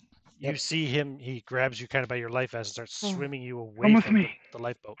 Gia, you Yep. see him. He grabs you kind of by your life vest and starts Oh, swimming you away come with from me. the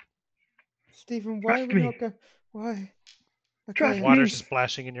lifeboat. Stephen, why are Trust we me. not going? Why? Trust Okay. Water me.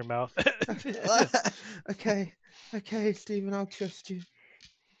 splashing in your mouth. Okay. Okay, Stephen, I'll trust you.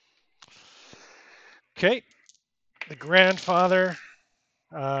 Okay, the grandfather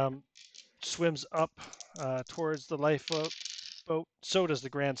swims up towards the lifeboat. So does the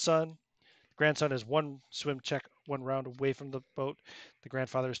grandson. The grandson is 1 swim check, 1 round away from the boat. The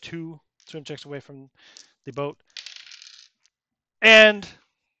grandfather is 2 swim checks away from the boat. And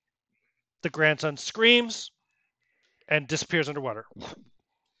the grandson screams and disappears underwater.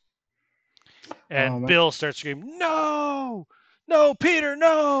 And man. Bill starts screaming, "No! No, Peter,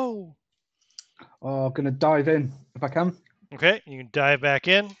 no!" Oh, I'm gonna dive in if I can. Okay, you can dive back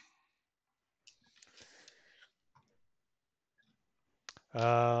in.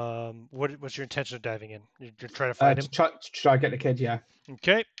 What's your intention of diving in? You're trying to find him? To try get the kid. Yeah.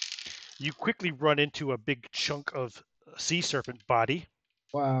 Okay. You quickly run into a big chunk of sea serpent body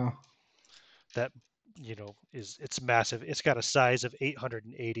Wow. that, it's massive. It's got a size of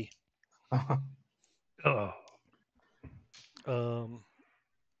 880. Oh,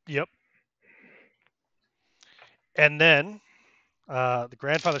 Yep. And then the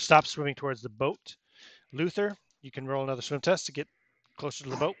grandfather stops swimming towards the boat. Luther, you can roll another swim test to get closer to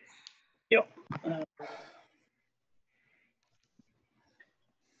the boat. yep.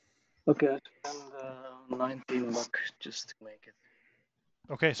 Okay, I spend 19 luck just to make it.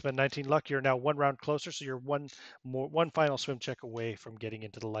 Okay, spend 19 luck. You're now 1 round closer, so you're one final swim check away from getting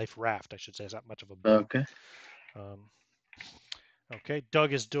into the life raft. I should say, it's not much of a boat. Okay. Okay,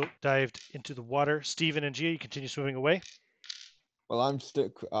 Doug is dived into the water. Stephen and Gia, you continue swimming away. Well, I'm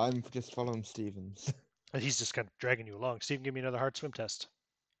stuck. I'm just following Stevens. And he's just kind of dragging you along. Stephen, give me another hard swim test.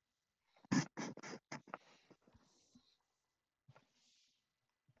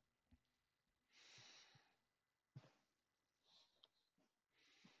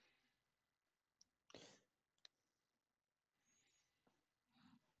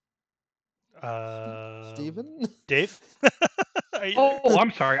 Stephen? Dave? oh,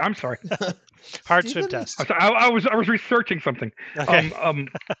 I'm sorry. I'm sorry. Hard swim Stephen? test. I'm sorry. I was researching something. Okay.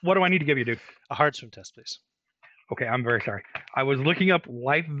 What do I need to give you, dude? A hard swim test, please. Okay, I'm very sorry. I was looking up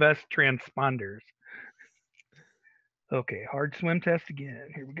life vest transponders. Okay, hard swim test again.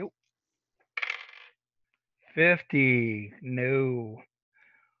 Here we go. 50. No.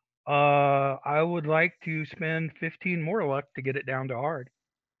 I would like to spend 15 more luck to get it down to hard.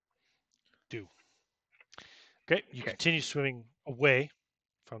 Do. Okay, you Okay. continue swimming away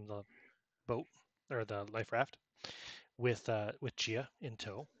from the boat or the life raft with Gia in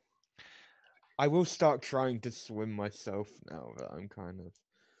tow. I will start trying to swim myself now that I'm kind of.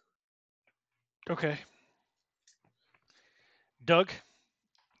 Okay. Doug,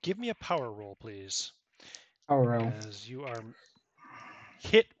 give me a power roll, please, Oh well. as you are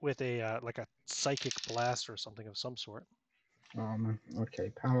hit with a like a psychic blast or something of some sort. Oh man. Okay.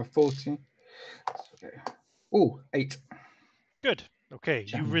 Power 40. Okay. Oh, 8. Good. Okay, you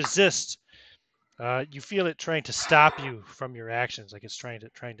Jammer. resist. You feel it trying to stop you from your actions, like it's trying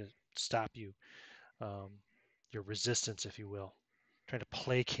to stop you, um, your resistance, if you will, trying to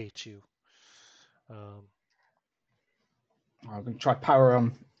placate you. Um, I'm gonna try power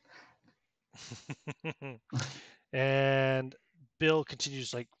on. and Bill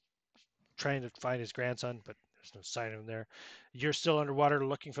continues like trying to find his grandson, but there's no sign of him there. You're still underwater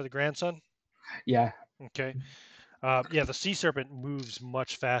looking for the grandson. Yeah. Okay. Yeah, the sea serpent moves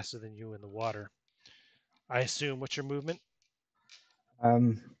much faster than you in the water. I assume. What's your movement?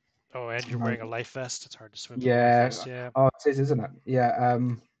 Um. Oh, and you're No. wearing a life vest. It's hard to swim with a life Yeah. vest. Yeah, Oh, it is, isn't it? Yeah. I it's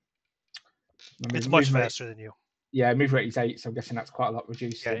mean, much move rate. faster than you. Yeah, move rate is 8, so I'm guessing that's quite a lot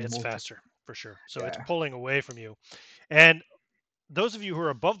reduced Yeah, in it's water. faster for sure. So it's Yeah. pulling away from you. And those of you who are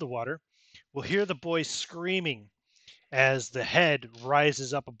above the water will hear the boy screaming as the head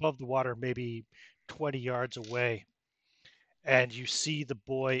rises up above the water, maybe 20 yards away. And you see the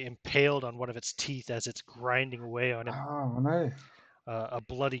boy impaled on one of its teeth as it's grinding away on him. Oh no. A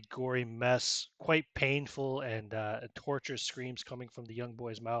bloody, gory mess, quite painful, and torturous screams coming from the young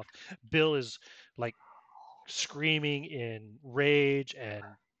boy's mouth. Bill is like screaming in rage and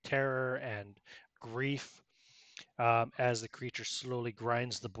terror and grief as the creature slowly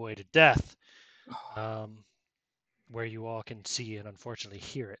grinds the boy to death, um, where you all can see and unfortunately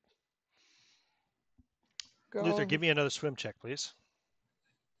hear it. Luther, give God. me another swim check, please.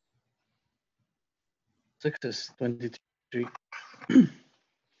 Success 23.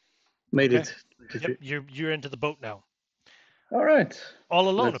 Made Okay. it. Yep, 23. you're into the boat now, All right. all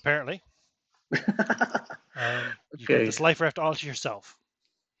alone Let's. apparently. You've got Okay. this life raft all to yourself,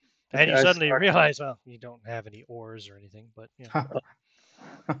 and Okay. you I suddenly start. realize, well, you don't have any oars or anything, but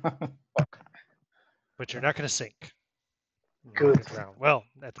but you're not going to sink. You're not Good. going to drown. Well,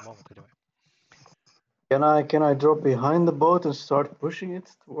 at the moment, anyway. Can I drop behind the boat and start pushing it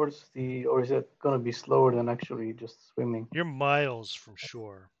towards the, or is it gonna be slower than actually just swimming? You're miles from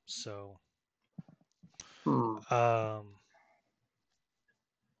shore, so Hmm.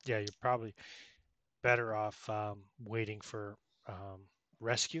 yeah, you're probably better off waiting for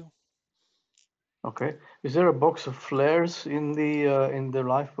rescue. Okay. Is there a box of flares in the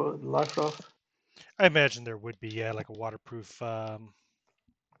life raft? I imagine there would be, yeah, like a waterproof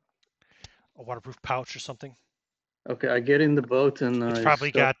pouch or something. Okay, I get in the boat and It's I probably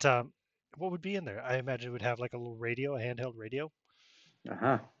start. got what would be in there? I imagine it would have like a little radio, a handheld radio.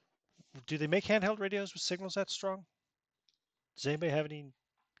 Aha. Do they make handheld radios with signals that strong? Does anybody have any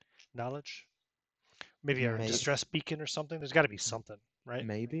knowledge? Maybe a May- distress beacon or something. There's got to be something, right?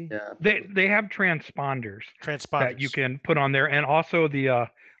 Maybe. Yeah. They have transponders that you Transponders. can put on there, and also the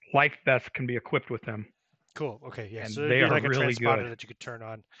life vest can be equipped with them, Cool. Okay. Yeah. and So there'd they be are like a really transponder good. that you could turn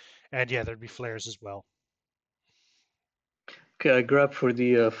on, and yeah, there'd be flares as well. Okay, I grab for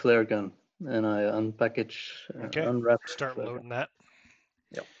the flare gun and I unpackage, Okay. unwrap. Start flare gun. loading that.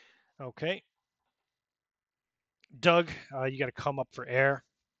 Yep. Okay. Doug, you got to come up for air.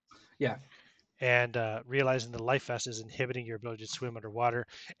 Yeah. And realizing the life vest is inhibiting your ability to swim underwater.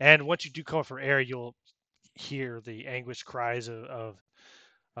 And once you do come up for air, you'll hear the anguished cries of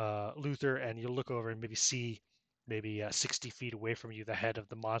Luther, and you'll look over and maybe see 60 feet away from you the head of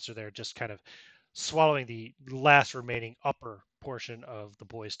the monster there, just kind of swallowing the last remaining upper portion of the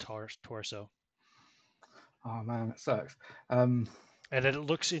boy's torso. Oh man, that sucks. And then it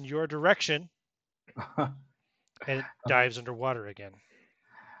looks in your direction and it dives underwater again.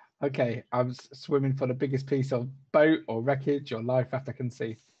 Okay, I'm swimming for the biggest piece of boat or wreckage or life raft I can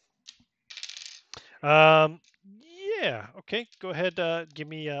see. Yeah, okay. Go ahead. Give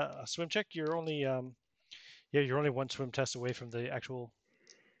me a swim check. You're only you're only one swim test away from the actual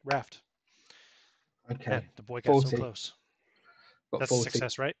raft. Okay, Man, the boy got so 40. close. Got That's a 40.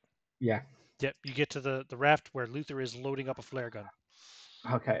 success, right? Yeah. Yep. You get to the raft where Luther is loading up a flare gun.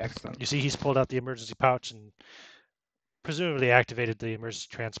 Okay, excellent. You see, he's pulled out the emergency pouch and presumably activated the emergency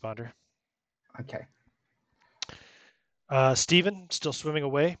transponder. Okay. Steven, still swimming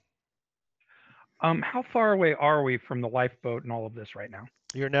away. How far away are we from the lifeboat and all of this right now?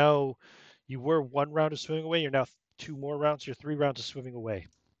 You were 1 round of swimming away. You're now 2 more rounds. You're 3 rounds of swimming away.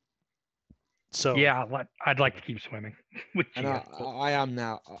 So Yeah, I'd like to keep swimming with And Gia. I am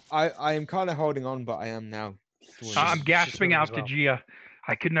now. I am kind of holding on, but I am now swimming. I'm she's gasping swimming as out to well. Gia.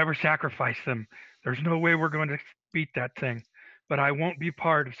 I could never sacrifice them. There's no way we're going to beat that thing, but I won't be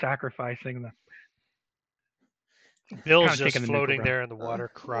part of sacrificing them. Bill's Kind of just taking the neutral floating ground. there in the water,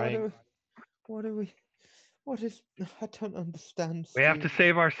 crying. What are we? What is? I don't understand, We have to Steve.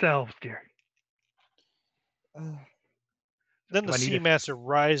 save ourselves, dear. Uh, Then Do the I need sea a master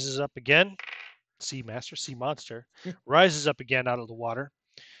rises up again. Sea monster rises up again out of the water,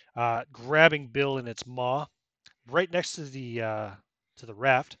 grabbing Bill in its maw, right next to the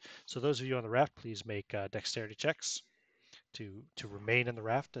raft. So those of you on the raft, please make dexterity checks to remain in the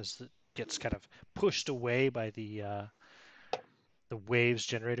raft as it gets kind of pushed away by the waves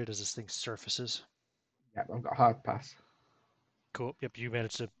generated as this thing surfaces. Yeah, I've got a hard pass. Cool. Yep, you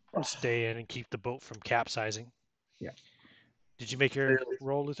managed to stay in and keep the boat from capsizing. Yeah. Did you make your Failed.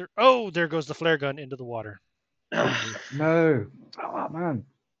 roll, Luther? Oh, there goes the flare gun into the water. No. Oh, man.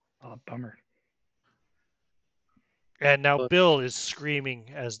 oh, bummer. And now But- Bill is screaming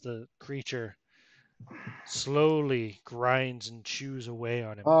as the creature slowly grinds and chews away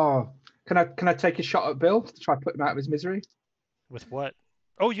on him. Oh, can I take a shot at Bill to try to put him out of his misery? With what?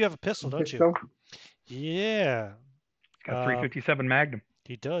 Oh, you have a pistol, don't Pistol? you? Yeah, Got 357 Magnum.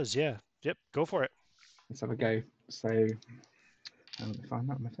 he does. Yeah. Yep. Go for it. Let's have a go. So, let me find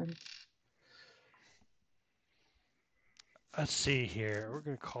that on my phone. Let's see here. We're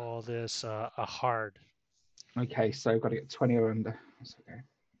gonna call this a hard. Okay, so I've got to get 20 or under. That's okay.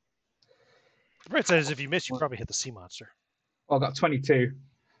 The bright side is if you miss, you probably hit the sea monster. Oh, I got 22.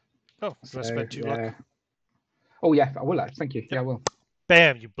 Oh, you want to spend 2 luck? Oh, yeah, I will. Thank you. Yeah, I will.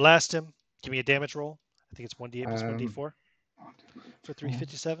 Bam! You blast him. Give me a damage roll. I think it's 1d8 plus 1d4 for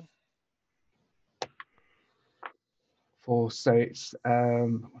 357. 4, so it's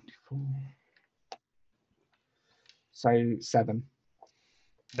 1, 4. So 7.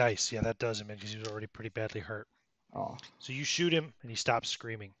 Nice. Yeah, that does him in because he was already pretty badly hurt. Oh, So you shoot him and he stops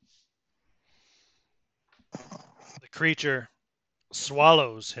screaming. The creature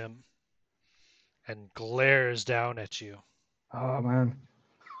swallows him and glares down at you. oh man.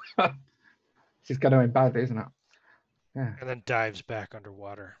 This is going to end badly, isn't it? Yeah. And then dives back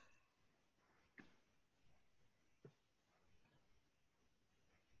underwater.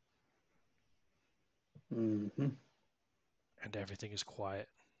 Mm-hmm. And everything is quiet.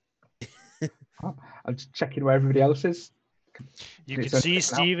 I'm just checking where everybody else is. You It's can only see taken out.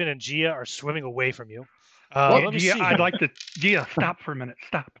 Steven and Gia are swimming away from you. Hey, Let me Gia, see. I'd like to. Gia, stop for a minute.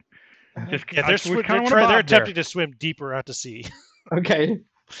 Stop. Just, Yeah, I they're, was kind of want to they're bob there. attempting to swim deeper out to sea. Okay.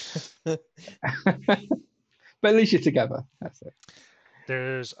 But at least you're together. That's it.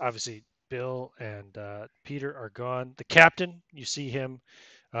 There's obviously Bill and Peter are gone. The captain, you see him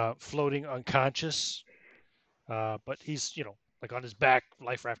floating unconscious, but he's like on his back.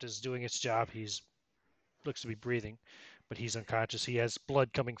 Life raft is doing its job. He's looks to be breathing, but he's unconscious. He has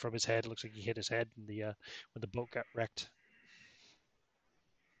blood coming from his head. It looks like he hit his head in the when the boat got wrecked.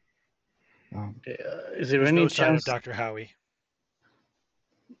 Okay, is there There's any no sign of chance? Dr. Howie.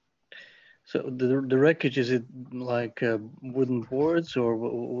 So the wreckage, is it like wooden boards, or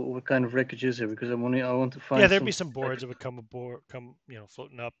what kind of wreckage is it? Because I want to find. Yeah, there'd some, be some boards that would come aboard,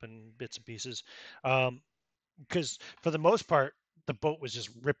 floating up in bits and pieces. Because for the most part, the boat was just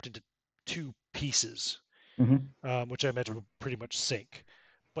ripped into 2 pieces, which I imagine would pretty much sink.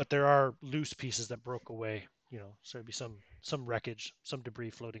 But there are loose pieces that broke away, so there'd be some wreckage, some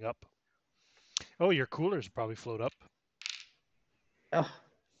debris floating up. Oh, your coolers probably float up. Oh,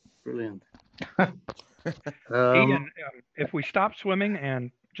 brilliant. Ian, if we stop swimming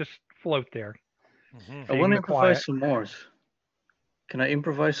and just float there, I want to the quiet. improvise some oars. Can I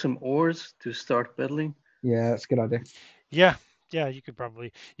improvise some oars to start pedaling? Yeah, that's a good idea. Yeah, you could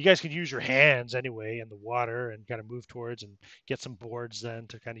probably. You guys could use your hands anyway in the water and kind of move towards and get some boards then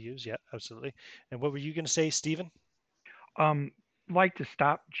to kind of use. Yeah, absolutely. And what were you going to say, Stephen? Like to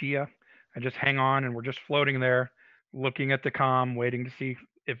stop Gia and just hang on, and we're just floating there, looking at the comm, waiting to see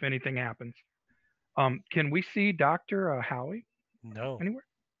if anything happens. Can we see Dr. Howie No, anywhere?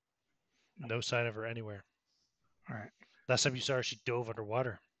 no sign of her anywhere. All right. Last time you saw her, she dove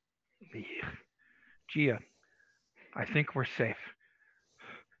underwater. Gia, I think we're safe.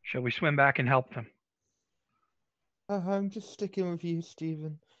 Shall we swim back and help them? I'm just sticking with you,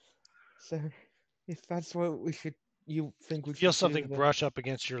 Stephen. So, if that's what you think we Feel should something do, then... brush up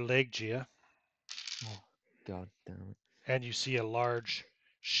against your leg, Gia, Oh, God damn it. and you see a large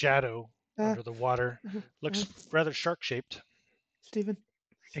shadow under the water. Looks rather shark-shaped. Stephen,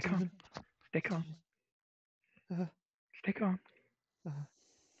 Stay calm. Stay calm. Uh, Stay calm.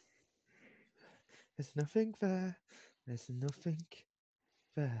 There's nothing there. There's nothing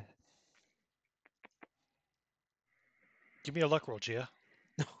there. Give me a luck roll, Gia.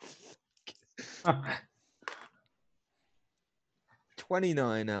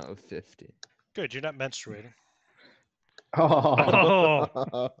 29 out of 50. Good, you're not menstruating.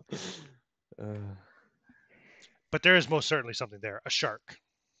 Oh, Oh, But there is most certainly something there. A shark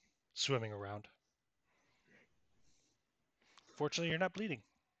swimming around. Fortunately, you're not bleeding.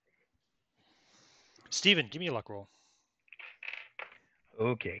 Steven, give me a luck roll.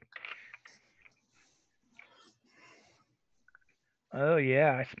 okay. Oh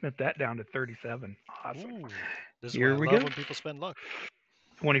yeah, I spent that down to 37. Awesome. Ooh, this is Here why I we love go. when people spend luck.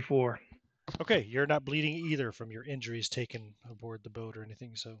 24. Okay, you're not bleeding either from your injuries taken aboard the boat or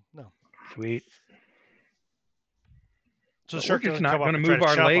anything, so no. Sweet. So the But shark we're just doesn't not come up going to and try move to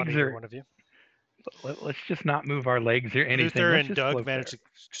our chomp on legs either or one of you. let's just not move our legs or anything. Luther Let's and just Doug float managed there.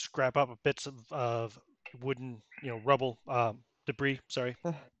 to scrap up bits of wooden, rubble, debris,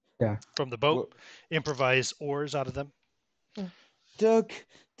 yeah. from the boat, Well, improvise oars out of them. Doug,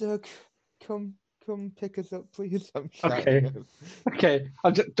 come pick us up, please. I'm shouting Okay. at him. Okay.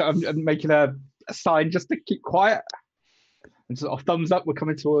 I'm making a sign just to keep quiet. And sort of thumbs up. We're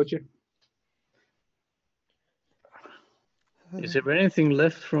coming towards you. Is there anything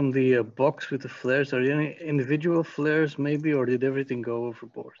left from the box with the flares? Are there any individual flares maybe, or did everything go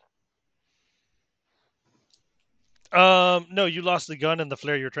overboard? No, you lost the gun and the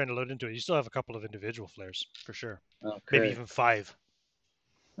flare you were trying to load into it. You still have a couple of individual flares for sure. Okay. Maybe even 5.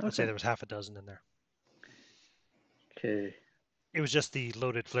 I'd say Okay. there was half a dozen in there. Okay. It was just the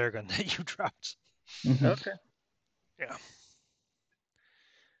loaded flare gun that you dropped. Mhm. Okay. Yeah.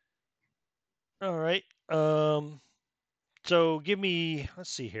 All right. So give me. Let's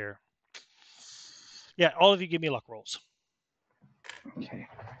see here. Yeah, all of you give me luck rolls. Okay.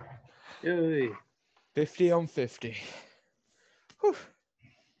 Yay. 50 on 50. Whew.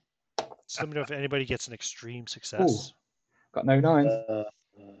 So let me know if anybody gets an extreme success. Got no 9s.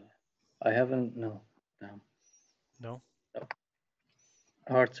 I haven't. No. No?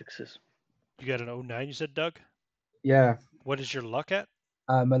 Hard success. You got an 09, you said, Doug? Yeah. What is your luck at?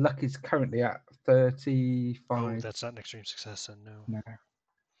 My luck is currently at 35. Oh, that's not an extreme success, then no. No.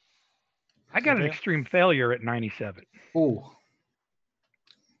 I got an Okay. extreme failure at 97. Oh.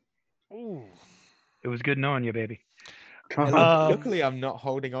 Ooh. It was good knowing you, baby. Luckily, I'm not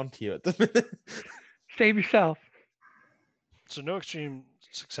holding on to you at the minute. Save yourself. So no extreme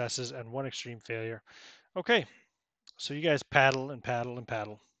successes and 1 extreme failure. Okay. So you guys paddle and paddle and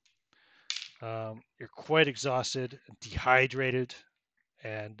paddle. You're quite exhausted, dehydrated,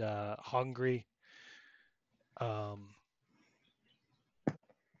 and hungry.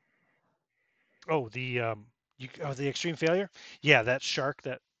 The extreme failure? Yeah, that shark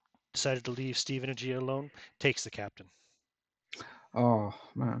that decided to leave Stephen and Gia alone takes the captain. Oh,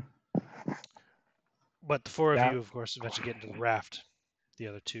 man. But the 4 of That- you, of course, eventually get into the raft. The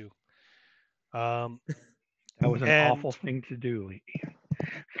other 2. Um, That was an And- awful thing to do, Lee.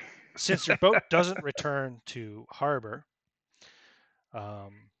 since your boat doesn't return to harbor,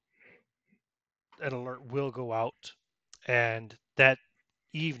 an alert will go out, and that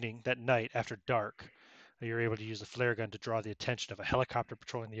evening, that night after dark, you're able to use the flare gun to draw the attention of a helicopter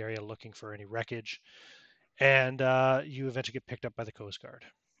patrolling the area looking for any wreckage, and you eventually get picked up by the Coast Guard,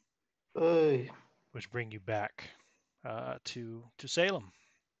 Hey. which bring you back to Salem.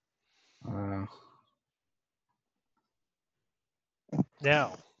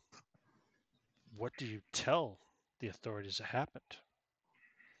 Now, what do you tell the authorities that happened?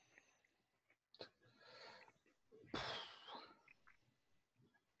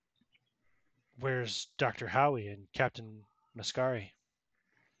 Where's Dr. Howie and Captain Mascari?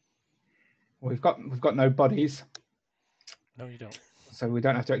 We've got no bodies, No, you don't. so we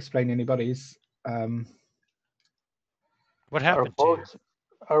don't have to explain any bodies. What Our happened to you?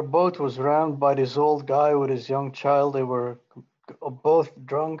 our boat was rammed by this old guy with his young child. They were both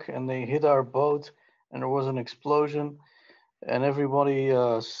drunk and they hit our boat, and there was an explosion. And everybody,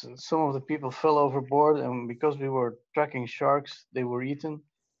 some of the people fell overboard, and because we were tracking sharks, they were eaten.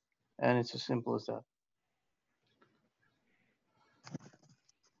 And it's as simple as that.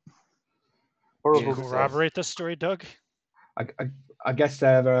 Can Horrible you disaster. corroborate this story, Doug? I guess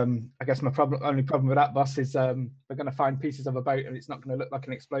I guess my only problem with that, boss, is they're going to find pieces of a boat and it's not going to look like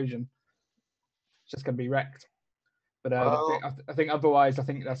an explosion. It's just going to be wrecked. But I think otherwise, I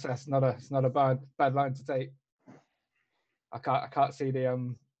think that's not a bad line to take. I can't see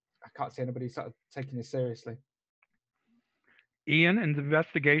anybody sort of taking this seriously. Ian, in the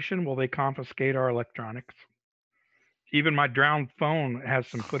investigation, will they confiscate our electronics? Even my drowned phone has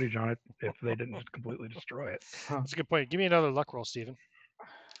some footage on it if they didn't just completely destroy it. That's a good point. Give me another luck roll, Stephen.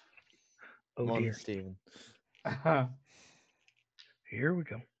 Oh Come on, dear. Stephen. Here we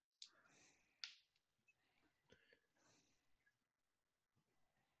go.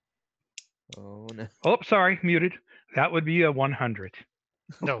 Oh no. Oh, sorry, muted. That would be a 100.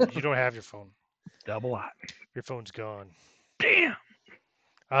 No, you don't have your phone. Double I. Your phone's gone. Damn.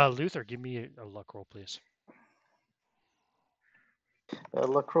 Luther, give me a luck roll, please.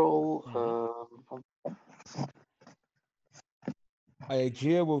 Luck roll.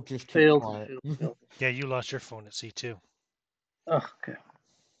 Gia will just keep Failed. quiet. Failed. Yeah, you lost your phone at sea too. Oh, okay.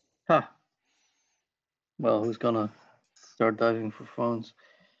 Huh. Well, who's gonna start diving for phones?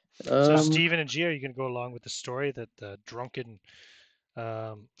 So Stephen and Gia, are you going to go along with the story that the drunken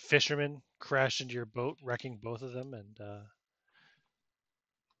fisherman crashed into your boat, wrecking both of them, and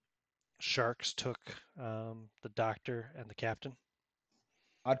sharks took the doctor and the captain?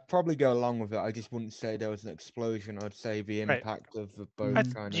 I'd probably go along with it. I just wouldn't say there was an explosion. I'd say the Right. impact of the boat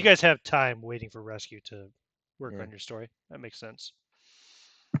kind You of. guys have time waiting for rescue to work Yeah. on your story. That makes sense.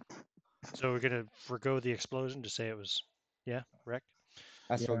 So we're going to forgo the explosion to say it was, wreck.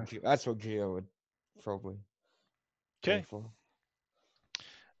 That's Yeah. what Gia would probably go Okay. for.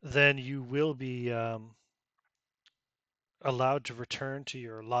 Then you will be allowed to return to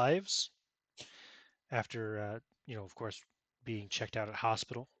your lives after, of course, being checked out at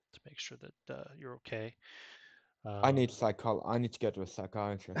hospital to make sure that you're okay. I need to go to a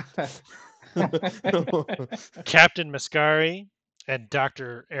psychiatrist. Captain Mascari and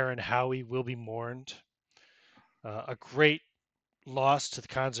Dr. Erin Howie will be mourned. A great loss to the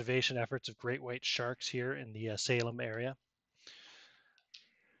conservation efforts of great white sharks here in the Salem area.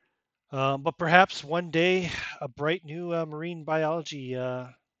 But perhaps one day a bright new marine biology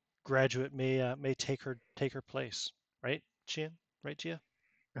graduate may take her place, right, Gian? Right, Gia?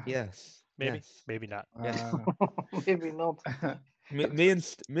 Yes. Maybe, Yes. maybe not. Yes. Maybe not. Me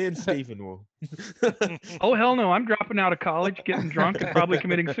and Stephen will. Oh hell no! I'm dropping out of college, getting drunk, and probably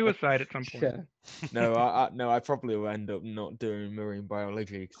committing suicide at some point. Yeah. No, I probably will end up not doing marine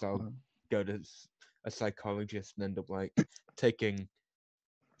biology because I'll go to a psychologist and end up like taking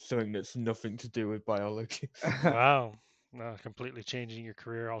something that's nothing to do with biology. Wow, completely changing your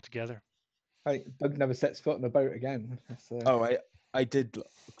career altogether. Doug never sets foot on a boat again. Oh, I did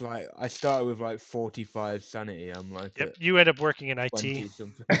like I started with like 45 sanity. I'm like Yep, at you end up working in IT. 20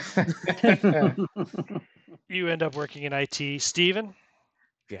 something. You end up working in IT. Steven,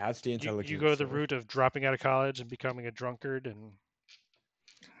 She has the intelligence. you go the so- route of dropping out of college and becoming a drunkard and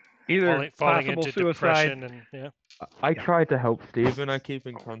Either falling possible into suicide, depression and I tried to help Stephen. I keep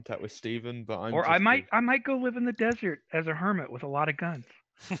in contact with Stephen, but I'm or just I might go live in the desert as a hermit with a lot of guns,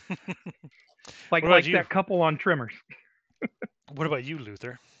 What about like you? that couple on Trimmers. What about you,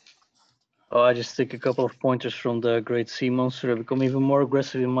 Luther? Oh, I just take a couple of pointers from the Great Sea Monster. I become even more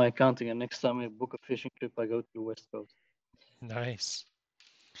aggressive in my accounting, and next time I book a fishing trip, I go to the West Coast. Nice.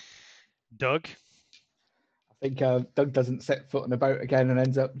 Doug? I think Doug doesn't set foot on a boat again and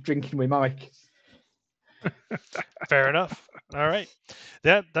ends up drinking with Mike. Fair enough. All right.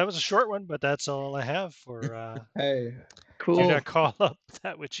 That was a short one, but that's all I have for Hey, Cool. do not call up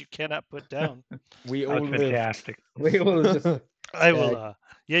that which you cannot put down. we That all was live. fantastic. we all just I will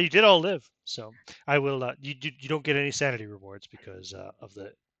yeah, you did all live. So I will you don't get any sanity rewards because of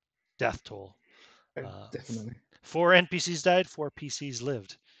the death toll. definitely. 4 NPCs died, 4 PCs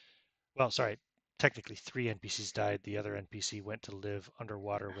lived. Well, sorry, technically 3 NPCs died. The other NPC went to live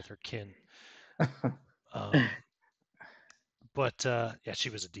underwater with her kin. But yeah, she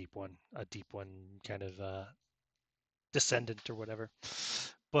was a deep one kind of descendant or whatever.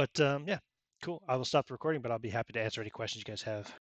 But yeah, cool. I will stop the recording, but I'll be happy to answer any questions you guys have.